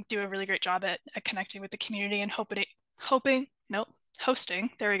I think do a really great job at connecting with the community and hosting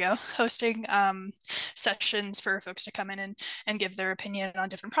sessions for folks to come in and give their opinion on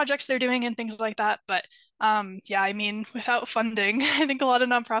different projects they're doing and things like that. But yeah, I mean, without funding, I think a lot of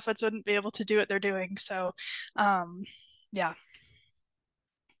nonprofits wouldn't be able to do what they're doing. So yeah.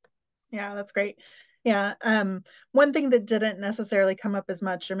 Yeah, that's great. Yeah. One thing that didn't necessarily come up as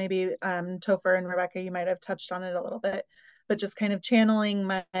much, or maybe Topher and Rebecca, you might have touched on it a little bit, but just kind of channeling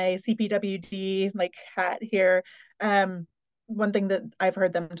my CPWD like hat here. One thing that I've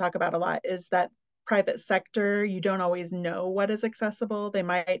heard them talk about a lot is that private sector, you don't always know what is accessible. They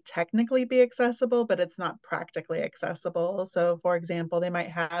might technically be accessible, but it's not practically accessible. So for example, they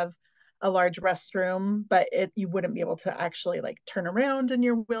might have a large restroom, but you wouldn't be able to actually like turn around in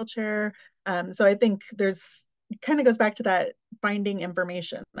your wheelchair. So I think there's kind of goes back to that finding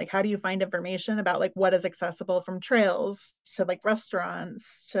information. Like, how do you find information about like what is accessible from trails to like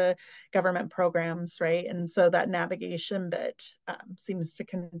restaurants to government programs, right? And so that navigation bit seems to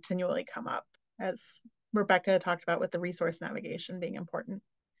continually come up, as Rebecca talked about with the resource navigation being important.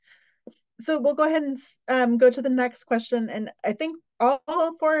 So we'll go ahead and go to the next question. And I think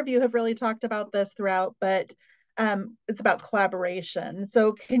all four of you have really talked about this throughout, but it's about collaboration.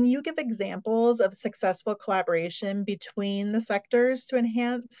 So can you give examples of successful collaboration between the sectors to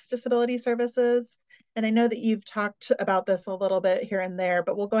enhance disability services? And I know that you've talked about this a little bit here and there,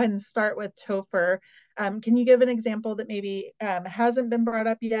 but we'll go ahead and start with Topher. Can you give an example that maybe hasn't been brought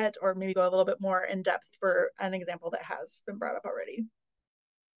up yet, or maybe go a little bit more in depth for an example that has been brought up already?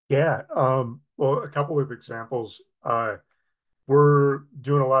 Yeah, well, a couple of examples. We're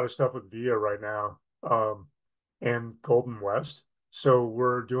doing a lot of stuff with VIA right now, and Golden West. So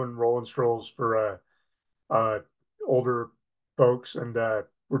we're doing roll and strolls for older folks, and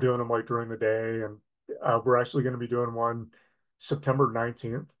we're doing them like during the day. And we're actually going to be doing one September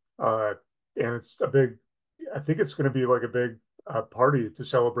 19th. And it's a big, I think it's going to be like a big party to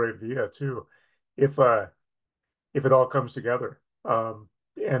celebrate VIA too, if it all comes together.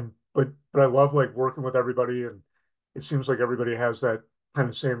 And but I love like working with everybody, and it seems like everybody has that kind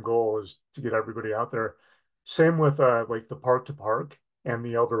of same goal, is to get everybody out there. Same with like the Park to Park and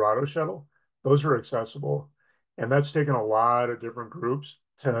the El Dorado shuttle. Those are accessible, and that's taken a lot of different groups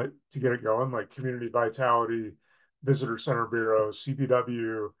to get it going, like Community Vitality, Visitor Center Bureau,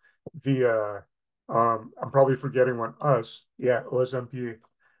 CPW, VIA. I'm probably forgetting one. OSMP,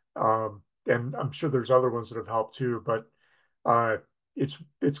 and I'm sure there's other ones that have helped too. But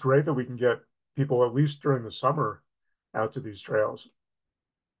it's great that we can get people, at least during the summer, out to these trails.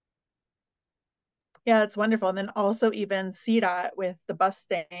 Yeah, it's wonderful. And then also even CDOT with the bus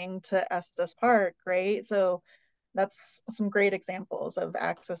staying to Estes Park, right? So that's some great examples of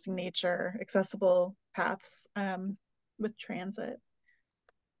accessing nature, accessible paths with transit.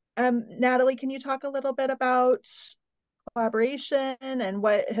 Natalie, can you talk a little bit about collaboration and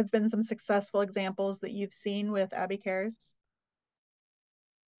what have been some successful examples that you've seen with Abby Cares?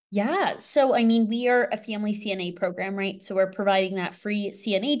 Yeah, so I mean, we are a family CNA program, right? So we're providing that free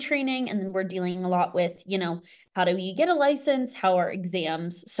CNA training, and then we're dealing a lot with, how do we get a license? How are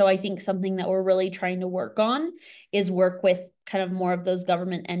exams? So I think something that we're really trying to work on is work with kind of more of those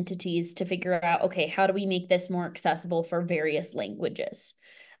government entities to figure out, okay, how do we make this more accessible for various languages?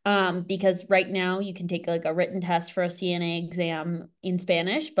 Because right now you can take like a written test for a CNA exam in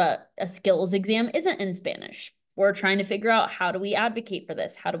Spanish, but a skills exam isn't in Spanish. We're trying to figure out, how do we advocate for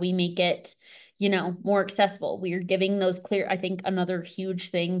this? How do we make it, more accessible? We're giving those clear, I think another huge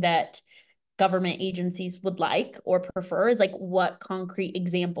thing that government agencies would like or prefer is like, what concrete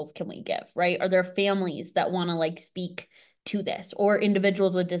examples can we give, right? Are there families that want to like speak to this, or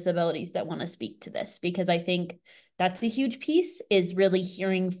individuals with disabilities that want to speak to this? Because I think that's a huge piece, is really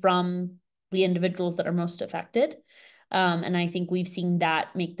hearing from the individuals that are most affected. And I think we've seen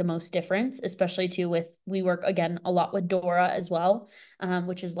that make the most difference, especially too we work again a lot with DORA as well,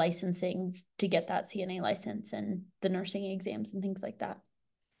 which is licensing to get that CNA license and the nursing exams and things like that.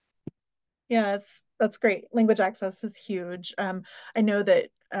 Yeah, that's great. Language access is huge. I know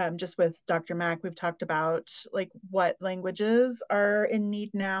that just with Dr. Mack, we've talked about like what languages are in need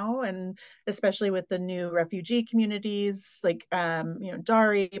now, and especially with the new refugee communities, like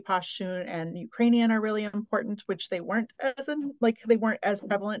Dari, Pashtun, and Ukrainian are really important, which they weren't as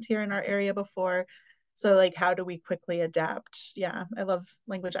prevalent here in our area before. So like, how do we quickly adapt? Yeah, I love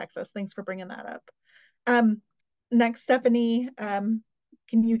language access. Thanks for bringing that up. Next, Stephanie.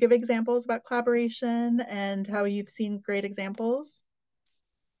 Can you give examples about collaboration and how you've seen great examples?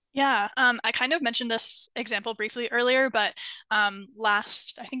 Yeah, I kind of mentioned this example briefly earlier, but I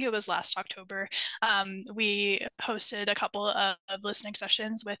think it was last October, we hosted a couple of listening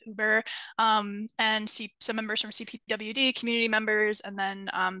sessions with Uber and some members from CPWD, community members, and then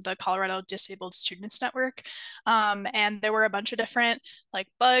the Colorado Disabled Students Network. And there were a bunch of different like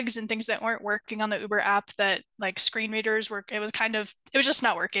bugs and things that weren't working on the Uber app, that like screen readers were, it was just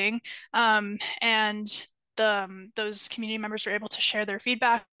not working. And those community members were able to share their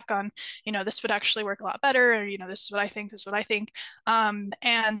feedback on, this would actually work a lot better, or, this is what I think, this is what I think.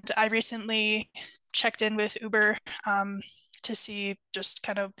 And I recently checked in with Uber to see just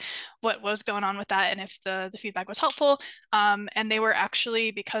kind of what was going on with that, and if the feedback was helpful. And they were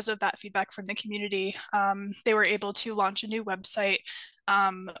actually, because of that feedback from the community, they were able to launch a new website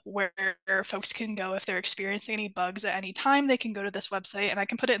where folks can go if they're experiencing any bugs at any time. They can go to this website, and I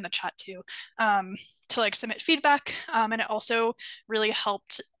can put it in the chat too, to like submit feedback. And it also really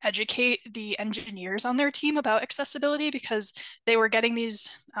helped educate the engineers on their team about accessibility, because they were getting these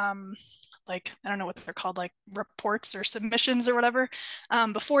like, I don't know what they're called, like reports or submissions or whatever,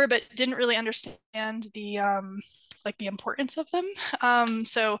 before, but didn't really understand the like the importance of them.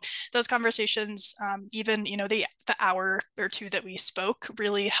 So those conversations, even, you know, the hour or two that we spoke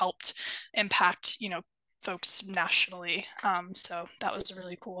really helped impact, you know, folks nationally. So that was a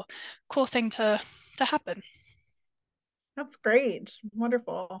really cool thing to happen. That's great.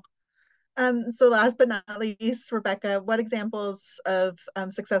 Wonderful. So last but not least, Rebecca, what examples of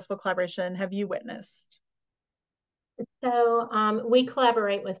successful collaboration have you witnessed? So we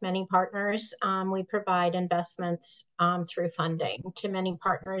collaborate with many partners. We provide investments through funding to many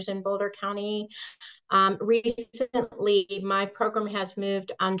partners in Boulder County. Recently, my program has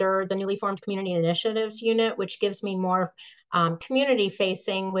moved under the newly formed Community Initiatives Unit, which gives me more community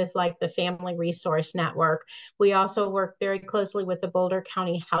facing with like the Family Resource Network. We also work very closely with the Boulder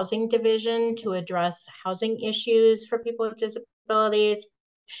County Housing Division to address housing issues for people with disabilities.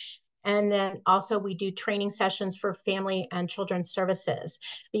 And then also we do training sessions for family and children's services.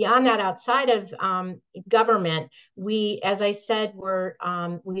 Beyond that, outside of government, we, as I said,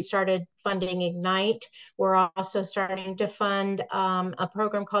 we started funding Ignite. We're also starting to fund a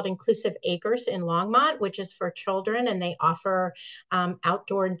program called Inclusive Acres in Longmont, which is for children, and they offer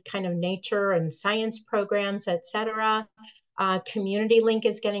outdoor kind of nature and science programs, et cetera. Community Link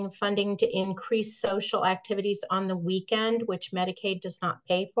is getting funding to increase social activities on the weekend, which Medicaid does not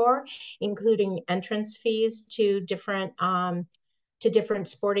pay for, including entrance fees to different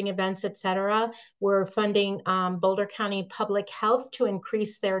sporting events, et cetera. We're funding Boulder County Public Health to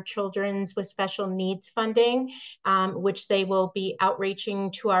increase their children's with special needs funding, which they will be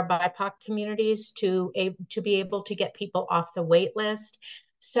outreaching to our BIPOC communities to be able to get people off the wait list.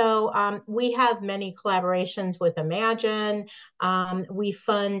 So we have many collaborations with Imagine. We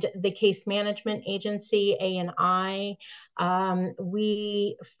fund the Case Management Agency, A&I.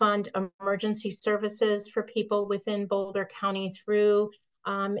 We fund emergency services for people within Boulder County through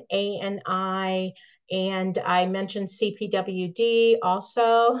A&I. And I mentioned CPWD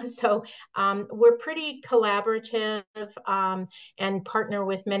also. So we're pretty collaborative and partner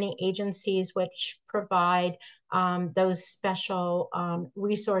with many agencies which provide those special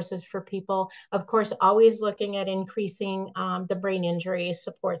resources for people. Of course, always looking at increasing the brain injury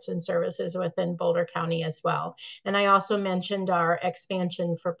supports and services within Boulder County as well. And I also mentioned our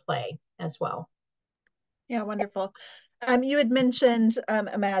expansion for play as well. Yeah, wonderful. You had mentioned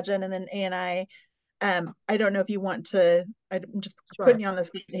Imagine and then A&I. I don't know if you want to, I'm just putting you on the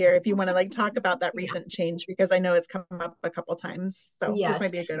spot here, if you want to like talk about that recent change, because I know it's come up a couple times. So yes, this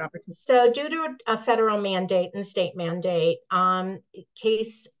might be a good opportunity. So due to a federal mandate and state mandate, the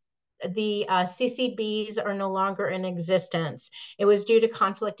CCBs are no longer in existence. It was due to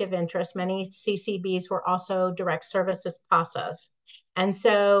conflict of interest. Many CCBs were also direct services process. And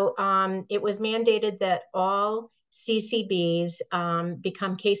so it was mandated that all CCBs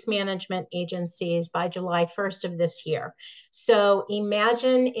become case management agencies by July 1st of this year. So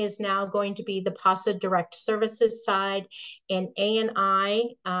Imagine is now going to be the PASA direct services side, and A&I,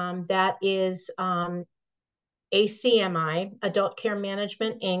 that is ACMI, Adult Care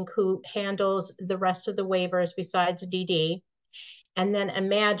Management, Inc., who handles the rest of the waivers besides DD. And then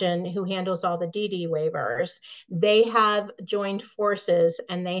Imagine, who handles all the DD waivers. They have joined forces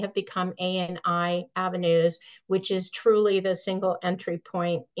and they have become A&I Avenues, which is truly the single entry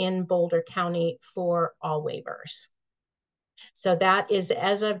point in Boulder County for all waivers. So that is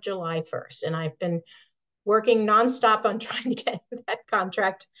as of July 1st. And I've been working nonstop on trying to get that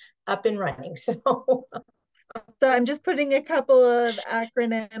contract up and running. So I'm just putting a couple of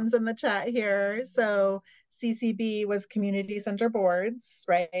acronyms in the chat here. So CCB was Community Center Boards,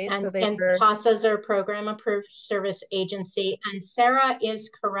 right? And, so they and were PASA's are Program Approved Service Agency. And Sarah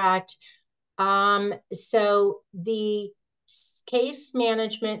is correct. So the Case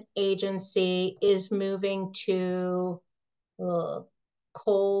Management Agency is moving to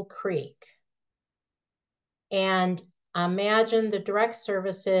Coal Creek. And Imagine the direct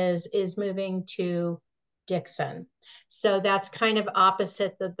services is moving to Dixon. So that's kind of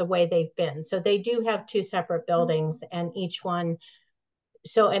opposite the way they've been. So they do have two separate buildings and each one.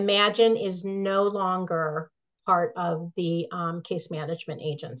 So Imagine is no longer part of the Case Management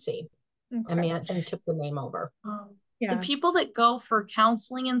Agency. Okay. Imagine took the name over. The people that go for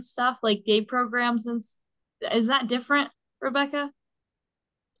counseling and stuff, like day programs, and is that different, Rebecca?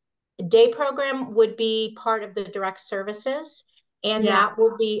 Day program would be part of the direct services. And Yeah. that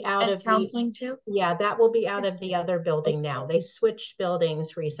will be out And of counseling too? Yeah, that will be out of the other building now. They switched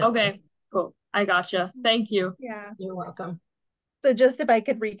buildings recently. Okay, cool. I gotcha. Thank you. Yeah. You're welcome. So just if I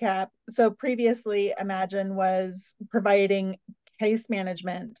could recap, so previously Imagine was providing case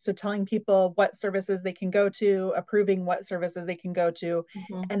management, so telling people what services they can go to, approving what services they can go to,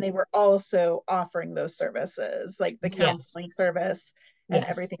 and they were also offering those services, like the counseling service and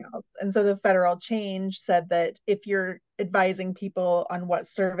everything else. And so the federal change said that if you're advising people on what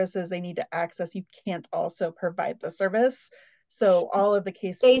services they need to access, you can't also provide the service. So all of the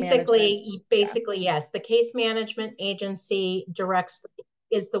case basically, yes, the case management agency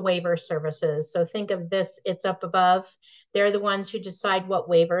is the waiver services. So think of this, it's up above. They're the ones who decide what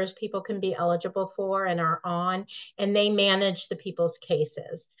waivers people can be eligible for and are on, and they manage the people's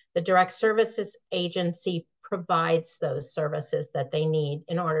cases. The direct services agency provides those services that they need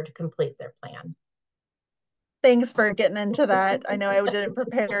in order to complete their plan. Thanks for getting into that. I know I didn't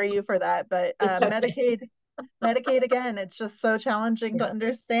prepare you for that, but okay. Medicaid again, it's just so challenging to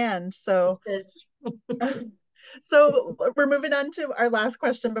understand. So so we're moving on to our last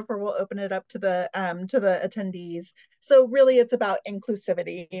question before we'll open it up to the attendees. So really it's about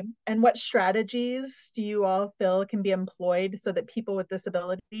inclusivity, and what strategies do you all feel can be employed so that people with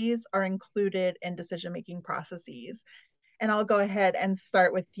disabilities are included in decision-making processes? And I'll go ahead and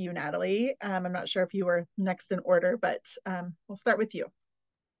start with you, Natalie. I'm not sure if you were next in order, but we'll start with you.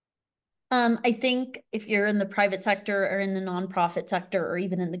 I think if you're in the private sector or in the nonprofit sector or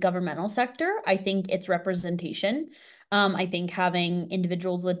even in the governmental sector, I think it's representation. I think having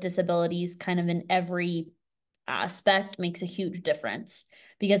individuals with disabilities kind of in every aspect makes a huge difference,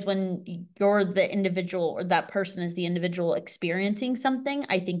 because when you're the individual or that person is the individual experiencing something,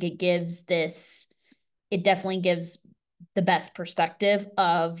 I think it definitely gives the best perspective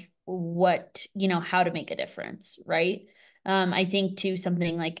of what, how to make a difference, right? I think too,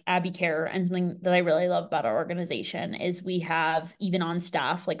 something like Abby Care, and something that I really love about our organization is we have even on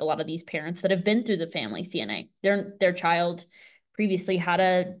staff, like a lot of these parents that have been through the family CNA, their child previously had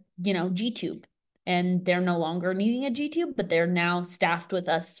a, G-tube, and they're no longer needing a G-tube, but they're now staffed with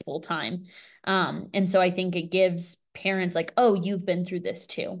us full time. And so I think it gives parents like, oh, you've been through this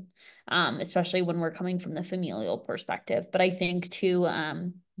too. Especially when we're coming from the familial perspective. But I think too,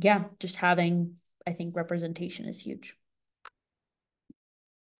 just having, I think representation is huge.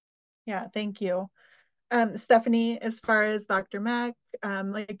 Yeah, thank you. Stephanie, as far as Dr. Mack,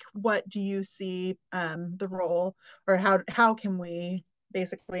 like what do you see the role, or how can we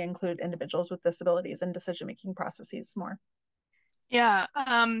basically include individuals with disabilities in decision-making processes more? Yeah,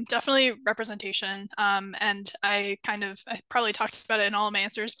 definitely representation. And I probably talked about it in all of my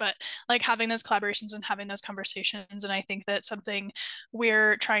answers, but like having those collaborations and having those conversations. And I think that something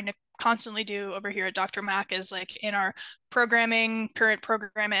we're trying to constantly do over here at Dr. Mack is like in our current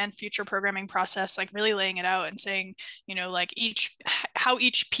program and future programming process, like really laying it out and saying, like how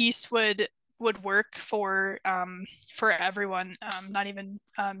each piece would work for everyone, not even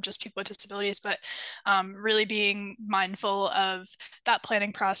just people with disabilities, but really being mindful of that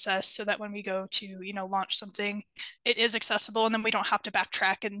planning process so that when we go to launch something, it is accessible, and then we don't have to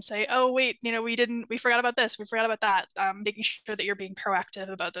backtrack and say, oh wait, we forgot about this, we forgot about that. Making sure that you're being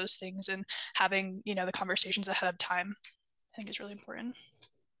proactive about those things and having the conversations ahead of time, I think is really important.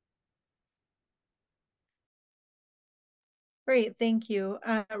 Great, thank you.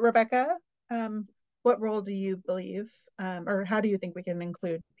 Rebecca, what role do you believe, or how do you think we can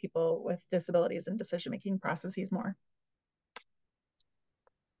include people with disabilities in decision-making processes more?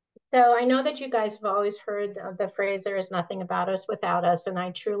 So I know that you guys have always heard the phrase, there is nothing about us without us. And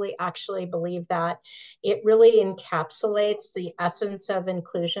I truly actually believe that it really encapsulates the essence of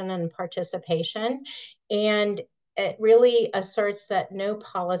inclusion and participation. And it really asserts that no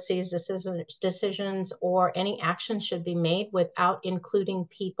policies, decisions, or any action should be made without including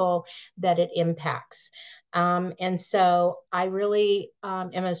people that it impacts. And so I really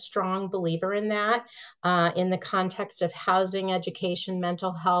am a strong believer in that, in the context of housing, education,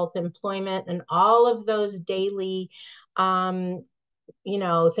 mental health, employment, and all of those daily, things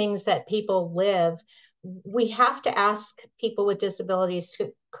that people live. We have to ask people with disabilities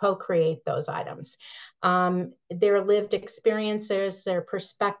to co-create those items. Their lived experiences, their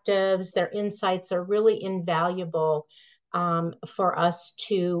perspectives, their insights are really invaluable for us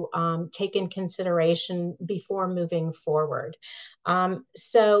to take in consideration before moving forward.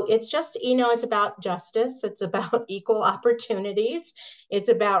 So it's just, it's about justice. It's about equal opportunities. It's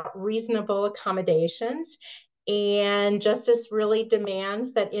about reasonable accommodations. And justice really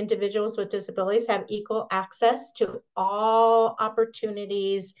demands that individuals with disabilities have equal access to all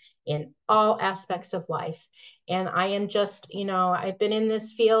opportunities in all aspects of life. And I am just, I've been in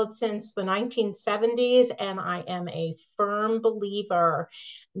this field since the 1970s, and I am a firm believer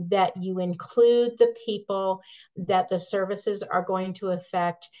that you include the people that the services are going to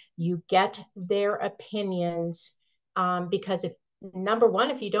affect. You get their opinions, because number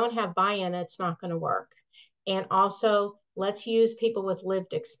one, if you don't have buy-in, it's not going to work. And also, let's use people with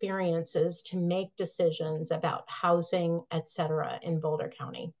lived experiences to make decisions about housing, et cetera, in Boulder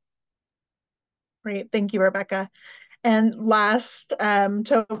County. Great. Thank you, Rebecca. And last,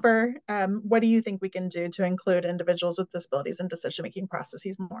 Topher, what do you think we can do to include individuals with disabilities in decision-making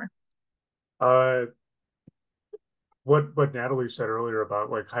processes more? What Natalie said earlier about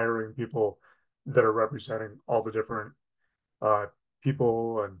like hiring people that are representing all the different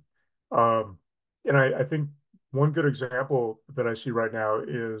people, and I think one good example that I see right now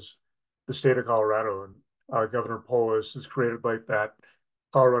is the state of Colorado, and Governor Polis has created like that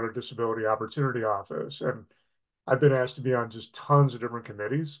Colorado Disability Opportunity Office, and I've been asked to be on just tons of different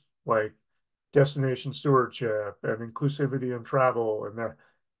committees like destination stewardship and inclusivity and travel and the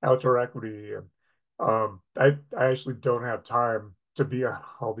outdoor equity, and I actually don't have time to be on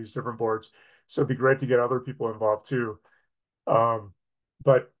all these different boards, so it'd be great to get other people involved too. Um,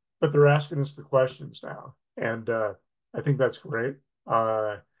 but they're asking us the questions now, and I think that's great.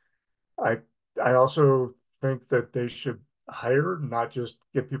 I I also think that they should hire, not just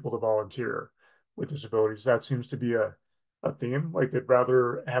get people to volunteer with disabilities. That seems to be a theme. Like they'd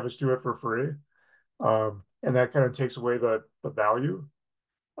rather have us do it for free, and that kind of takes away the value.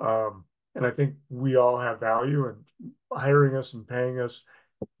 And I think we all have value, and hiring us and paying us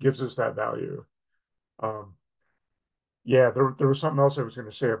gives us that value. Yeah, there was something else I was going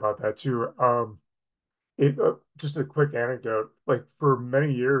to say about that too. Just a quick anecdote. Like for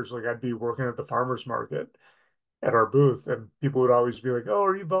many years, like I'd be working at the farmers market at our booth, and people would always be like, "Oh,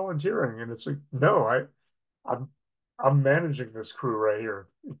 are you volunteering?" And it's like, "No, I'm I'm managing this crew right here.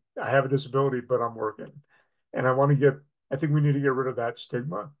 I have a disability, but I'm working." And I think we need to get rid of that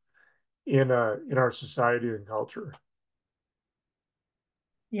stigma in our society and culture.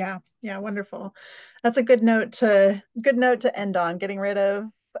 Yeah, wonderful. That's a good note to end on, getting rid of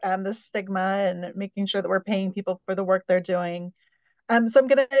the stigma and making sure that we're paying people for the work they're doing. So I'm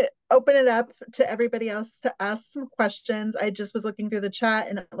going to open it up to everybody else to ask some questions. I just was looking through the chat,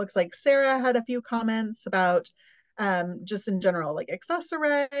 and it looks like Sarah had a few comments about just in general, like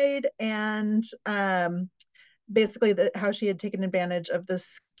Access-a-Ride, and basically how she had taken advantage of the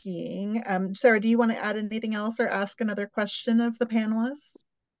skiing. Sarah, do you want to add anything else or ask another question of the panelists?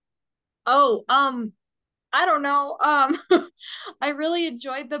 Oh, I don't know. I really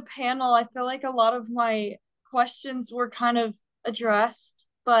enjoyed the panel. I feel like a lot of my questions were kind of addressed,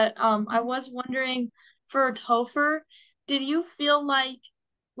 but I was wondering for Topher, did you feel like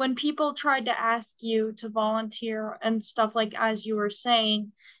when people tried to ask you to volunteer and stuff like as you were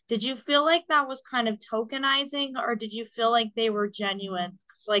saying, did you feel like that was kind of tokenizing, or did you feel like they were genuine?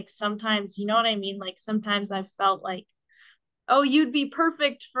 'Cause like sometimes, you know what I mean? Like sometimes I felt like, oh, you'd be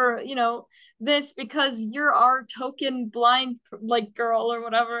perfect for, this because you're our token blind like girl or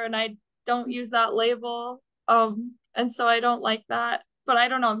whatever, and I don't use that label. And so I don't like that. But I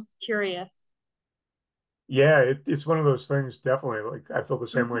don't know, I'm curious. Yeah, it's one of those things, definitely. Like I feel the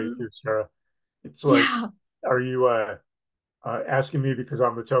same way you do, Sarah. It's like, Yeah. are you asking me because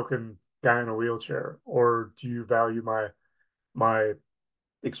I'm the token guy in a wheelchair, or do you value my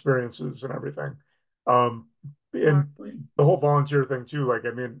experiences and everything? And Exactly. the whole volunteer thing too. Like,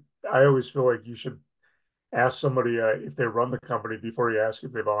 I mean, I always feel like you should ask somebody if they run the company before you ask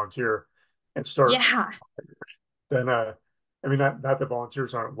if they volunteer, and start. Yeah. Then, I mean, not that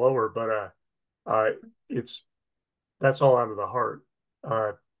volunteers aren't lower, but it's that's all out of the heart.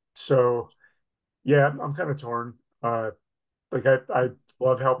 Uh, so yeah, I'm kind of torn. Like I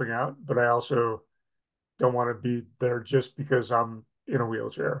love helping out, but I also don't want to be there just because I'm in a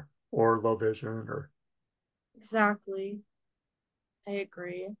wheelchair or low vision or. Exactly. I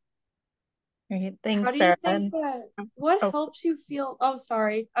agree. Great, How thanks, do you Sarah. think that what Oh, helps you feel, oh,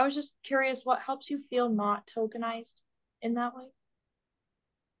 sorry. I was just curious, what helps you feel not tokenized in that way?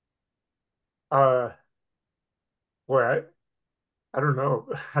 uh, boy, I don't know.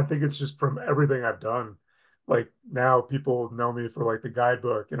 I think it's just from everything I've done. Like now people know me for like the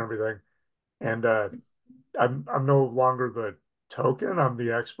guidebook and everything. And I'm no longer the token, I'm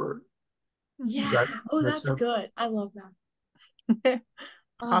the expert. Does that Yeah. Oh, make that's sense? good. I love that.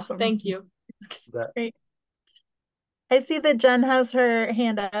 Oh, awesome. thank you. That Great. I see that Jen has her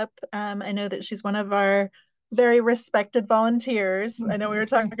hand up. I know that she's one of our very respected volunteers. I know we were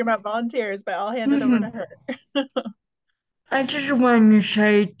talking about volunteers, but I'll hand it over to her. I just want to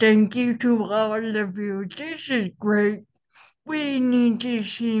say thank you to all of you. This is great. We need to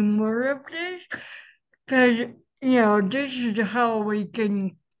see more of this because, this is how we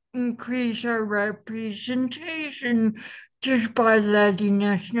can increase our representation just by letting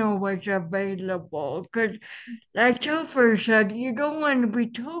us know what's available. Because, like Topher said, you don't want to be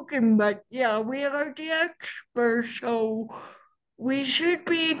token, but yeah, we are the experts, so we should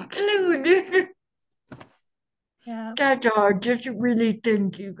be included. Yeah. That's all. Just really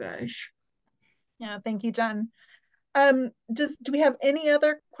thank you guys. Yeah, thank you, Jen. Do we have any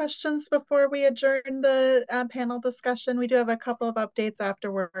other questions before we adjourn the panel discussion? We do have a couple of updates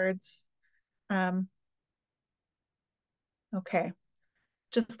afterwards. Okay.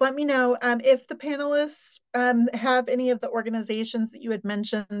 Just let me know if the panelists have any of the organizations that you had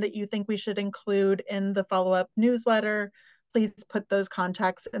mentioned that you think we should include in the follow-up newsletter. Please put those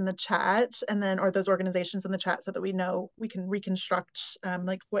contacts in the chat or those organizations in the chat so that we know we can reconstruct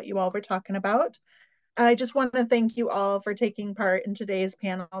like what you all were talking about. I just want to thank you all for taking part in today's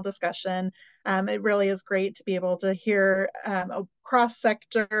panel discussion. It really is great to be able to hear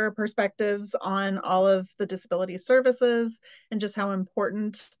cross-sector perspectives on all of the disability services and just how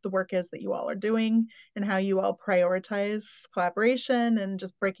important the work is that you all are doing and how you all prioritize collaboration and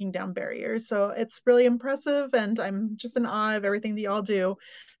just breaking down barriers. So it's really impressive, and I'm just in awe of everything that you all do.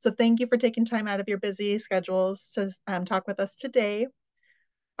 So thank you for taking time out of your busy schedules to talk with us today.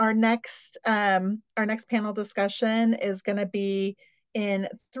 Our next panel discussion is going to be in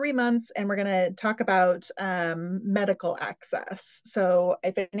 3 months, and we're going to talk about medical access. So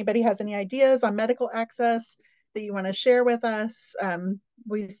if anybody has any ideas on medical access that you want to share with us,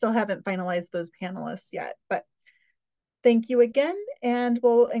 we still haven't finalized those panelists yet, but thank you again, and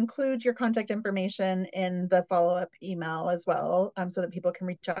we'll include your contact information in the follow-up email as well, so that people can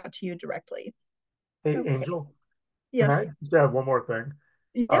reach out to you directly. Hey, Okay. Angel, Yes. can I just add one more thing?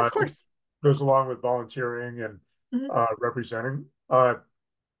 Yeah, of course. Goes along with volunteering and representing. All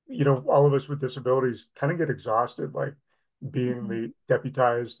of us with disabilities kind of get exhausted, like being the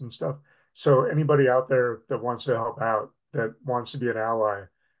deputized and stuff. So anybody out there that wants to help out, that wants to be an ally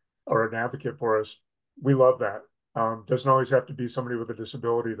or an advocate for us, we love that. Doesn't always have to be somebody with a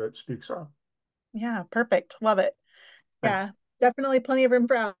disability that speaks up. Yeah, perfect. Love it. Thanks. Yeah, definitely plenty of room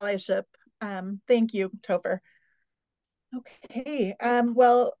for allyship. Thank you, Topher. Okay,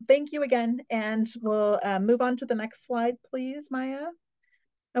 well, thank you again, and we'll move on to the next slide, please, Maya.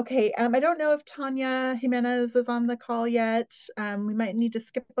 Okay, I don't know if Tanya Jimenez is on the call yet. We might need to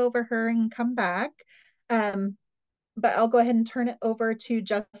skip over her and come back. But I'll go ahead and turn it over to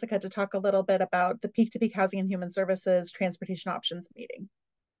Jessica to talk a little bit about the Peak-to-Peak Housing and Human Services Transportation Options Meeting.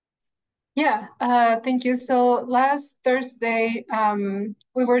 Yeah, thank you. So last Thursday,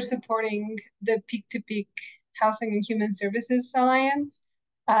 we were supporting the Peak-to-Peak Housing and Human Services Alliance.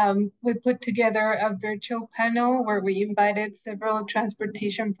 We put together a virtual panel where we invited several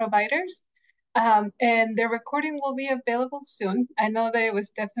transportation providers, and the recording will be available soon. I know that it was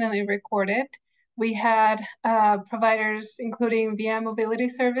definitely recorded. We had providers including Via Mobility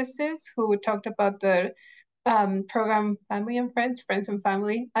Services who talked about the program Family and Friends, Friends and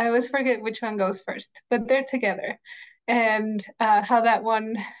Family. I always forget which one goes first, but they're together. And how that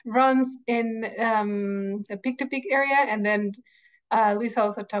one runs in the Peak-to-Peak area. And then Lisa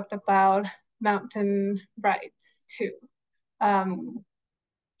also talked about mountain rides too. And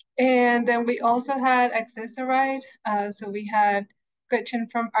then we also had Access-a-Ride. So we had Gretchen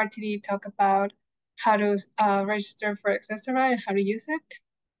from RTD talk about how to register for Access-a-Ride and how to use it.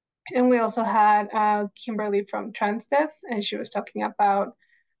 And we also had Kimberly from TransDev, and she was talking about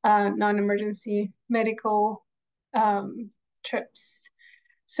non-emergency medical trips.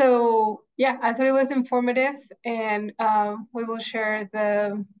 So yeah, I thought it was informative, and we will share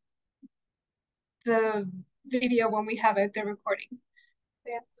the video when we have it, the recording. So,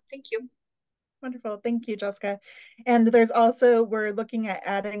 yeah, thank you. Wonderful. Thank you, Jessica. And there's also, we're looking at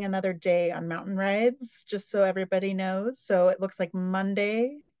adding another day on mountain rides, just so everybody knows. So it looks like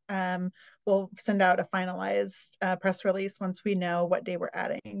Monday. We'll send out a finalized press release once we know what day we're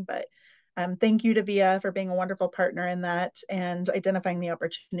adding. But thank you to Via for being a wonderful partner in that and identifying the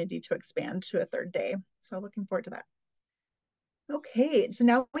opportunity to expand to a third day. So looking forward to that. Okay, so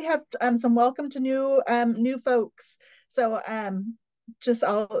now we have some welcome to new folks. So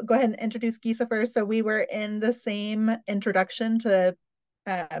I'll go ahead and introduce Gisa first. So we were in the same introduction to,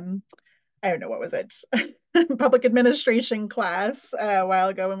 I don't know, what was it? Public administration class a while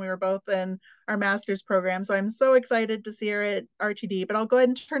ago when we were both in our master's program. So I'm so excited to see her at RTD, but I'll go ahead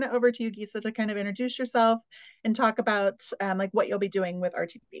and turn it over to you, Gisa, to kind of introduce yourself and talk about like what you'll be doing with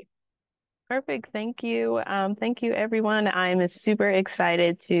RTD. Perfect. Thank you. Thank you, everyone. I'm super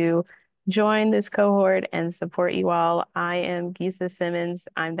excited to join this cohort and support you all. I am Gisa Simmons.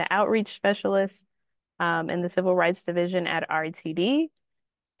 I'm the outreach specialist in the Civil Rights Division at RTD.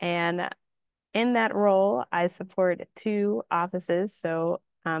 And in that role, I support two offices. So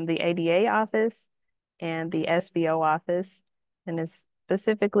the ADA office and the SBO office. And it's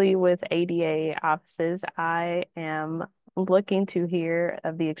specifically with ADA offices, I am looking to hear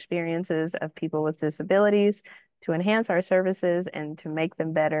of the experiences of people with disabilities to enhance our services and to make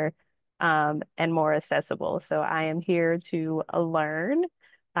them better and more accessible. So I am here to learn,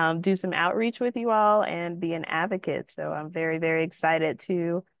 do some outreach with you all, and be an advocate. So I'm very, very excited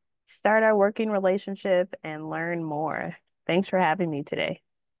to start our working relationship and learn more. Thanks for having me today.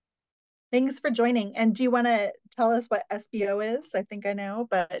 Thanks for joining. And do you want to tell us what SBO is? I think I know,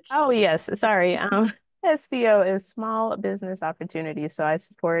 but. Oh, yes. Sorry. SBO is Small Business Opportunities. So I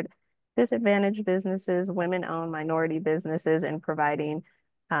support disadvantaged businesses, women-owned minority businesses, and providing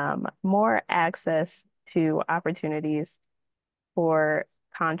more access to opportunities for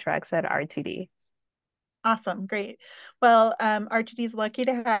contracts at RTD. Awesome. Great. Well, RTD is lucky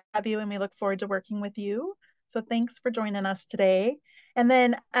to have you, and we look forward to working with you. So thanks for joining us today. And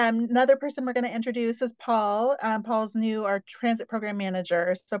then another person we're going to introduce is Paul. Paul's new, our transit program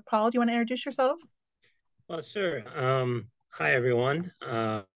manager. So Paul, do you want to introduce yourself? Well, sure. Hi, everyone.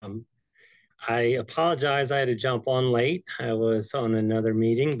 I apologize I had to jump on late. I was on another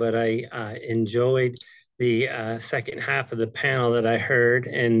meeting, but I enjoyed the second half of the panel that I heard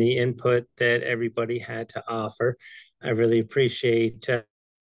and the input that everybody had to offer. I really appreciate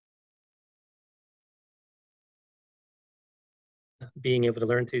being able to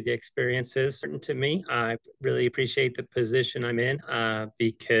learn through the experiences. To me, I really appreciate the position I'm in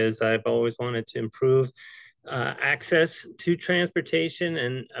because I've always wanted to improve access to transportation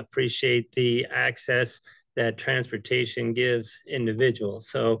and appreciate the access that transportation gives individuals.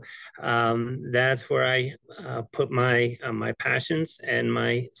 So that's where I put my passions and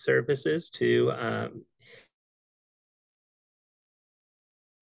my services to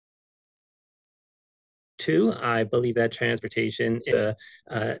Two, I believe that transportation is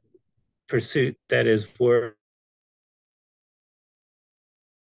a pursuit that is worth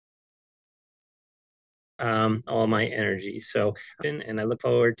all my energy. So, and I look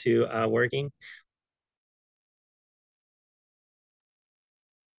forward to working.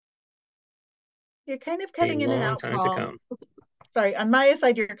 You're kind of cutting in and out, time Paul. to come. Sorry, on my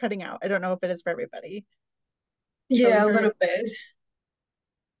side, you're cutting out. I don't know if it is for everybody. Yeah, so a little bit.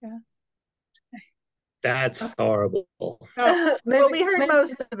 Yeah. That's horrible. Oh, well, we heard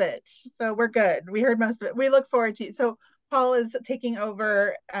most of it, so we're good. We heard most of it. We look forward to. So Paul is taking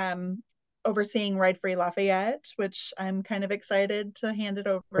over, overseeing Ride Free Lafayette, which I'm kind of excited to hand it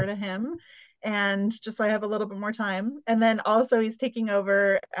over to him, and just so I have a little bit more time. And then also he's taking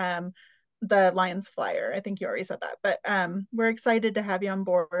over the Lions Flyer. I think you already said that, but we're excited to have you on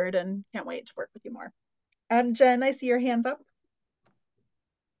board and can't wait to work with you more. Jen, I see your hands up.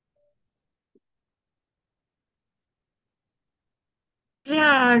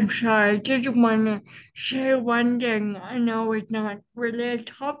 Yeah, I'm sorry. I just want to say one thing. I know it's not really a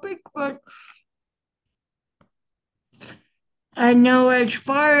topic, but I know as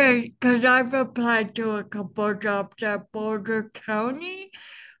far as, because I've applied to a couple jobs at Boulder County,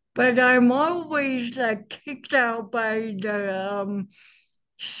 but I'm always like kicked out by the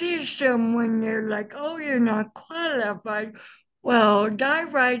system when they're like, oh, you're not qualified. Well,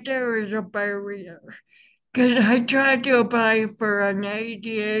 that right there is a barrier. Because I tried to apply for an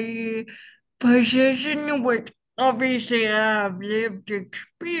ADA position, which obviously I have lived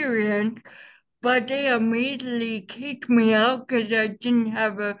experience, but they immediately kicked me out because I didn't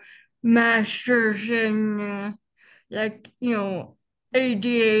have a master's in,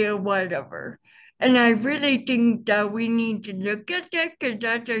 ADA or whatever. And I really think that we need to look at that because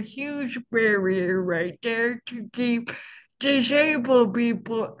that's a huge barrier right there to keep disabled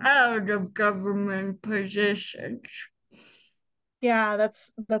people out of government positions. Yeah,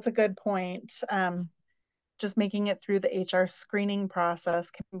 that's a good point. Just making it through the HR screening process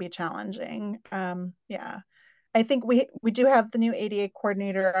can be challenging. Yeah, I think we do have the new ADA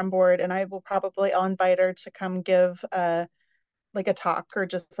coordinator on board, and I'll invite her to come give like a talk or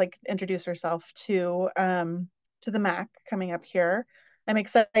just like introduce herself to the MAC coming up here. I'm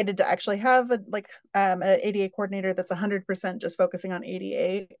excited to actually have an ADA coordinator that's 100% just focusing on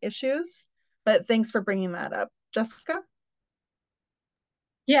ADA issues. But thanks for bringing that up, Jessica.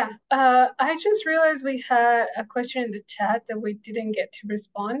 Yeah, I just realized we had a question in the chat that we didn't get to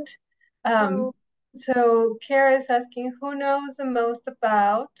respond. So Kara is asking, who knows the most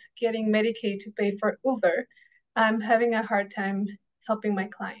about getting Medicaid to pay for Uber? I'm having a hard time helping my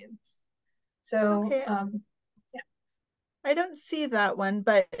clients. So, Okay. yeah. I don't see that one,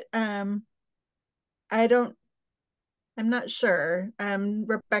 but I'm not sure.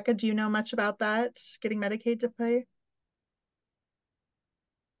 Rebecca, do you know much about that? Getting Medicaid to pay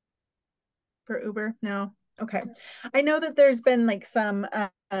for Uber? No. Okay. I know that there's been like some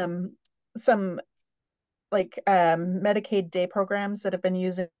Medicaid day programs that have been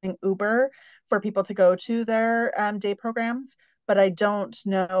using Uber for people to go to their day programs, but I don't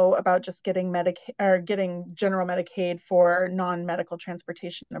know about just getting Medicaid or getting general Medicaid for non-medical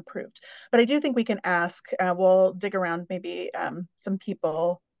transportation approved. But I do think we can ask. We'll dig around maybe some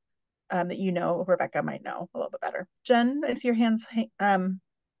people that you know, Rebecca might know a little bit better. Jen, I see your hands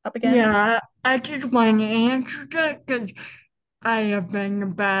up again. Yeah, I just want to answer that because I have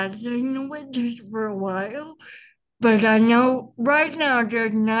been battling with this for a while. But I know right now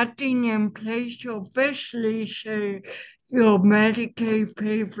there's nothing in place to officially say you'll Medicaid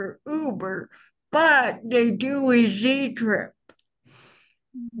pay for Uber, but they do with Z-Trip.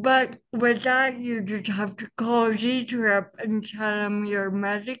 But with that, you just have to call Z-Trip and tell them your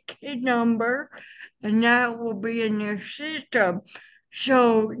Medicaid number, and that will be in their system.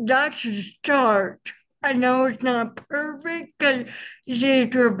 So that's a start. I know it's not perfect because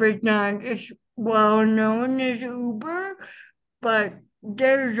Z-Trip is not as well known as Uber, but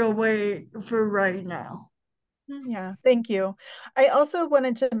there's a way for right now. Yeah, thank you. I also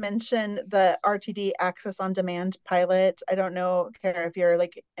wanted to mention the RTD Access on Demand pilot. I don't know, Kara, if you're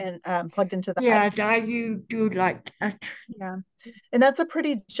like plugged into that. Yeah, that you do like that. Yeah, and that's a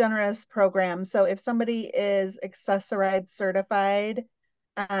pretty generous program. So if somebody is Access-a-Ride certified,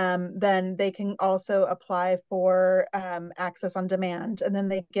 then they can also apply for Access on Demand, and then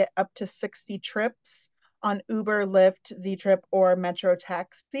they get up to 60 trips on Uber, Lyft, Z-Trip, or Metro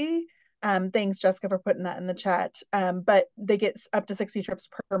Taxi. Thanks, Jessica, for putting that in the chat. But they get up to 60 trips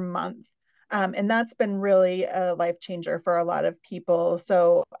per month. And that's been really a life changer for a lot of people.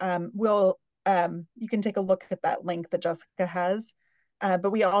 So you can take a look at that link that Jessica has.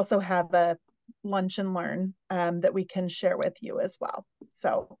 But we also have a lunch and learn that we can share with you as well.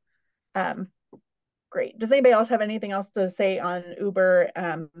 So great. Does anybody else have anything else to say on Uber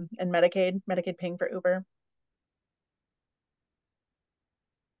and Medicaid paying for Uber?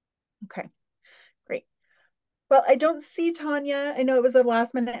 Okay, great. Well, I don't see Tanya. I know it was a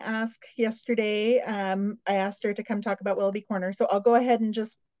last minute ask yesterday. I asked her to come talk about Willoughby Corner. So I'll go ahead and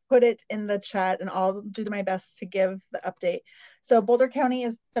just put it in the chat and I'll do my best to give the update. So Boulder County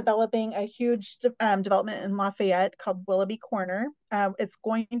is developing a huge development in Lafayette called Willoughby Corner. It's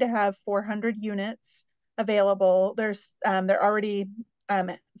going to have 400 units available. They're already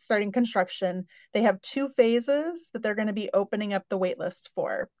starting construction. They have 2 phases that they're going to be opening up the wait list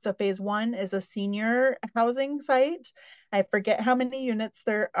for. So phase 1 is a senior housing site. I forget how many units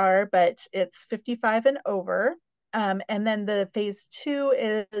there are, but it's 55 and over. And then the phase 2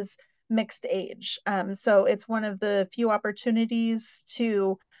 is mixed age. So it's one of the few opportunities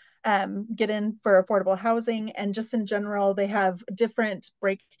to get in for affordable housing. And just in general, they have different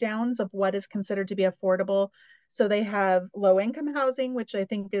breakdowns of what is considered to be affordable. So they have low income housing, which I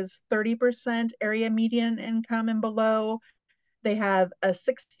think is 30% area median income and below. They have a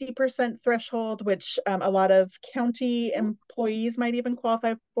 60% threshold, which a lot of county employees might even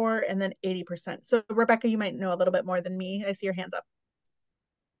qualify for, and then 80%. So Rebecca, you might know a little bit more than me. I see your hands up.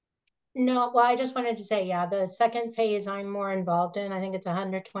 No, well, I just wanted to say, yeah, the second phase I'm more involved in. I think it's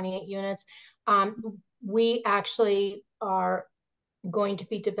 128 units. We actually are going to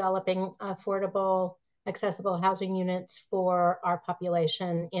be developing affordable, accessible housing units for our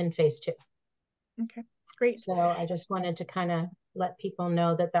population in phase 2. Okay, great. So I just wanted to kind of let people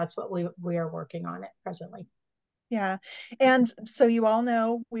know that that's what we are working on it presently. Yeah, and so you all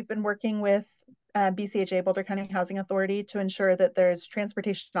know we've been working with BCHA, Boulder County Housing Authority, to ensure that there's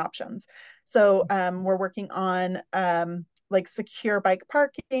transportation options. So we're working on like secure bike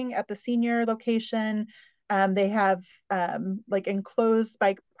parking at the senior location. They have like enclosed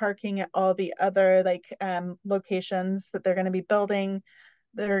bike parking at all the other locations that they're going to be building.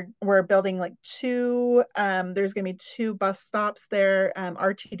 We're building like 2, there's going to be 2 bus stops there.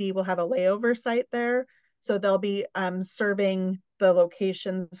 RTD will have a layover site there. So they'll be serving the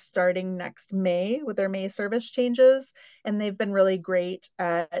locations starting next May with their May service changes. And they've been really great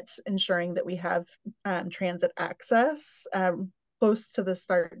at ensuring that we have transit access close to the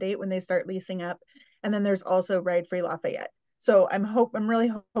start date when they start leasing up. And then there's also Ride Free Lafayette. So I'm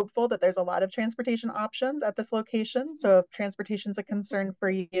really hopeful that there's a lot of transportation options at this location. So if transportation is a concern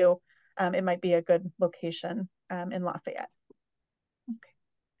for you, it might be a good location in Lafayette. Okay.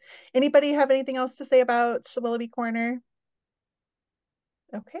 Anybody have anything else to say about Willoughby Corner?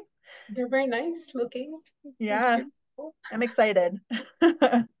 Okay. They're very nice looking. Yeah, I'm excited.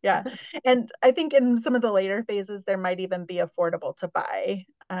 Yeah, and I think in some of the later phases there might even be affordable to buy.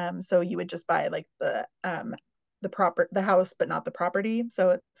 So you would just buy like the house, but not the property.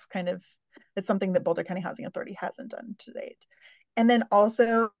 So it's something that Boulder County Housing Authority hasn't done to date. And then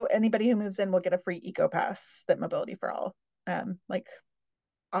also anybody who moves in will get a free eco pass that Mobility for All like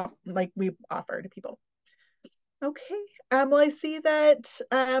we offer to people. Okay, well, I see that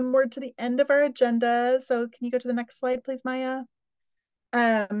we're to the end of our agenda. So can you go to the next slide, please, Maya?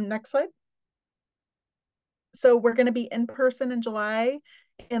 Next slide. So we're going to be in person in July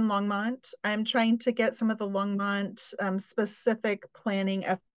in Longmont. I'm trying to get some of the Longmont specific planning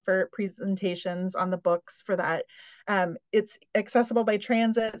effort presentations on the books for that. It's accessible by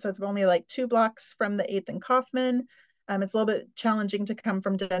transit, so it's only like 2 blocks from the 8th and Coffman. It's a little bit challenging to come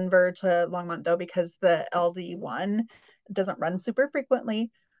from Denver to Longmont though, because the LD1 doesn't run super frequently.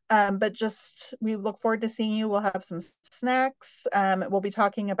 But we look forward to seeing you. We'll have some snacks. We'll be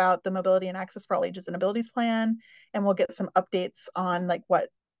talking about the Mobility and Access for All Ages and Abilities Plan, and we'll get some updates on like what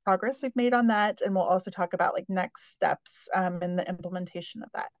progress we've made on that. And we'll also talk about like next steps in the implementation of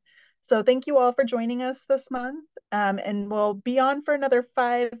that. So thank you all for joining us this month. And we'll be on for another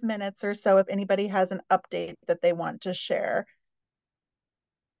 5 minutes or so if anybody has an update that they want to share.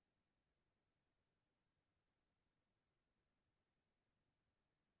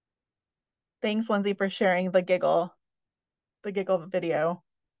 Thanks, Lindsay, for sharing the giggle video.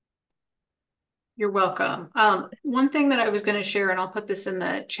 You're welcome. One thing that I was going to share, and I'll put this in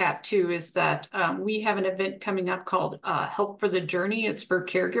the chat too, is that we have an event coming up called Help for the Journey. It's for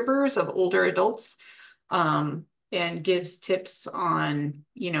caregivers of older adults and gives tips on,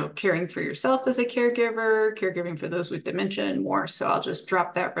 caring for yourself as a caregiver, caregiving for those with dementia and more. So I'll just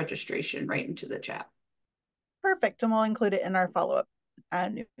drop that registration right into the chat. Perfect. And we'll include it in our follow-up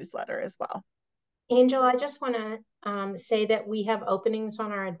newsletter as well. Angel, I just want to say that we have openings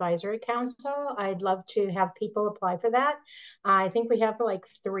on our advisory council. I'd love to have people apply for that. I think we have like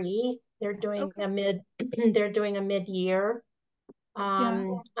 3. They're doing a mid-year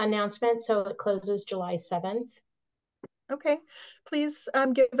announcement, so it closes July 7th. Okay, please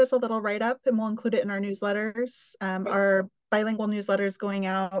give us a little write-up and we'll include it in our newsletters. Our bilingual newsletter is going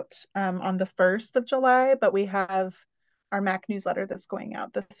out on the 1st of July, but we have our MAC newsletter that's going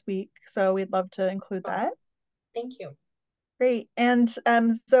out this week. So we'd love to include that. Thank you. Great. And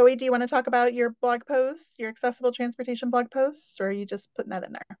Zoe, do you want to talk about your blog post, your accessible transportation blog post, or are you just putting that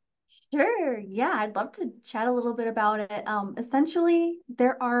in there? Sure. Yeah, I'd love to chat a little bit about it. Essentially,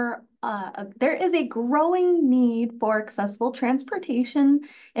 there is a growing need for accessible transportation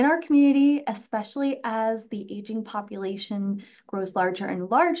in our community, especially as the aging population grows larger and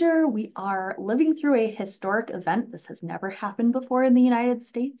larger. We are living through a historic event. This has never happened before in the United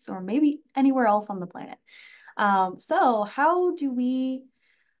States or maybe anywhere else on the planet. So how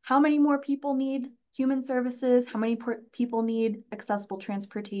many more people need human services? How many people need accessible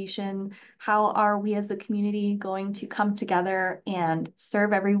transportation? How are we as a community going to come together and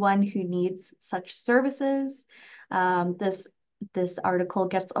serve everyone who needs such services? This article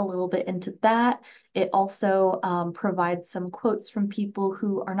gets a little bit into that. It also provides some quotes from people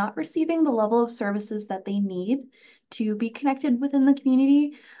who are not receiving the level of services that they need to be connected within the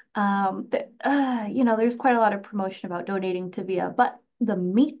community. There's quite a lot of promotion about donating to VIA, but the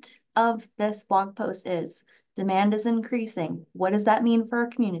meat of this blog post is demand is increasing. What does that mean for our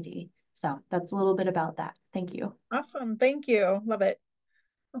community? So that's a little bit about that. Thank you. Awesome. Thank you. Love it.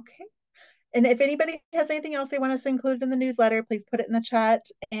 Okay. And if anybody has anything else they want us to include in the newsletter, please put it in the chat.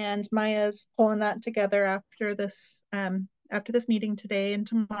 And Maya's pulling that together after this meeting today and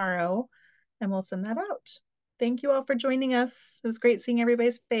tomorrow, and we'll send that out. Thank you all for joining us. It was great seeing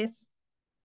everybody's face.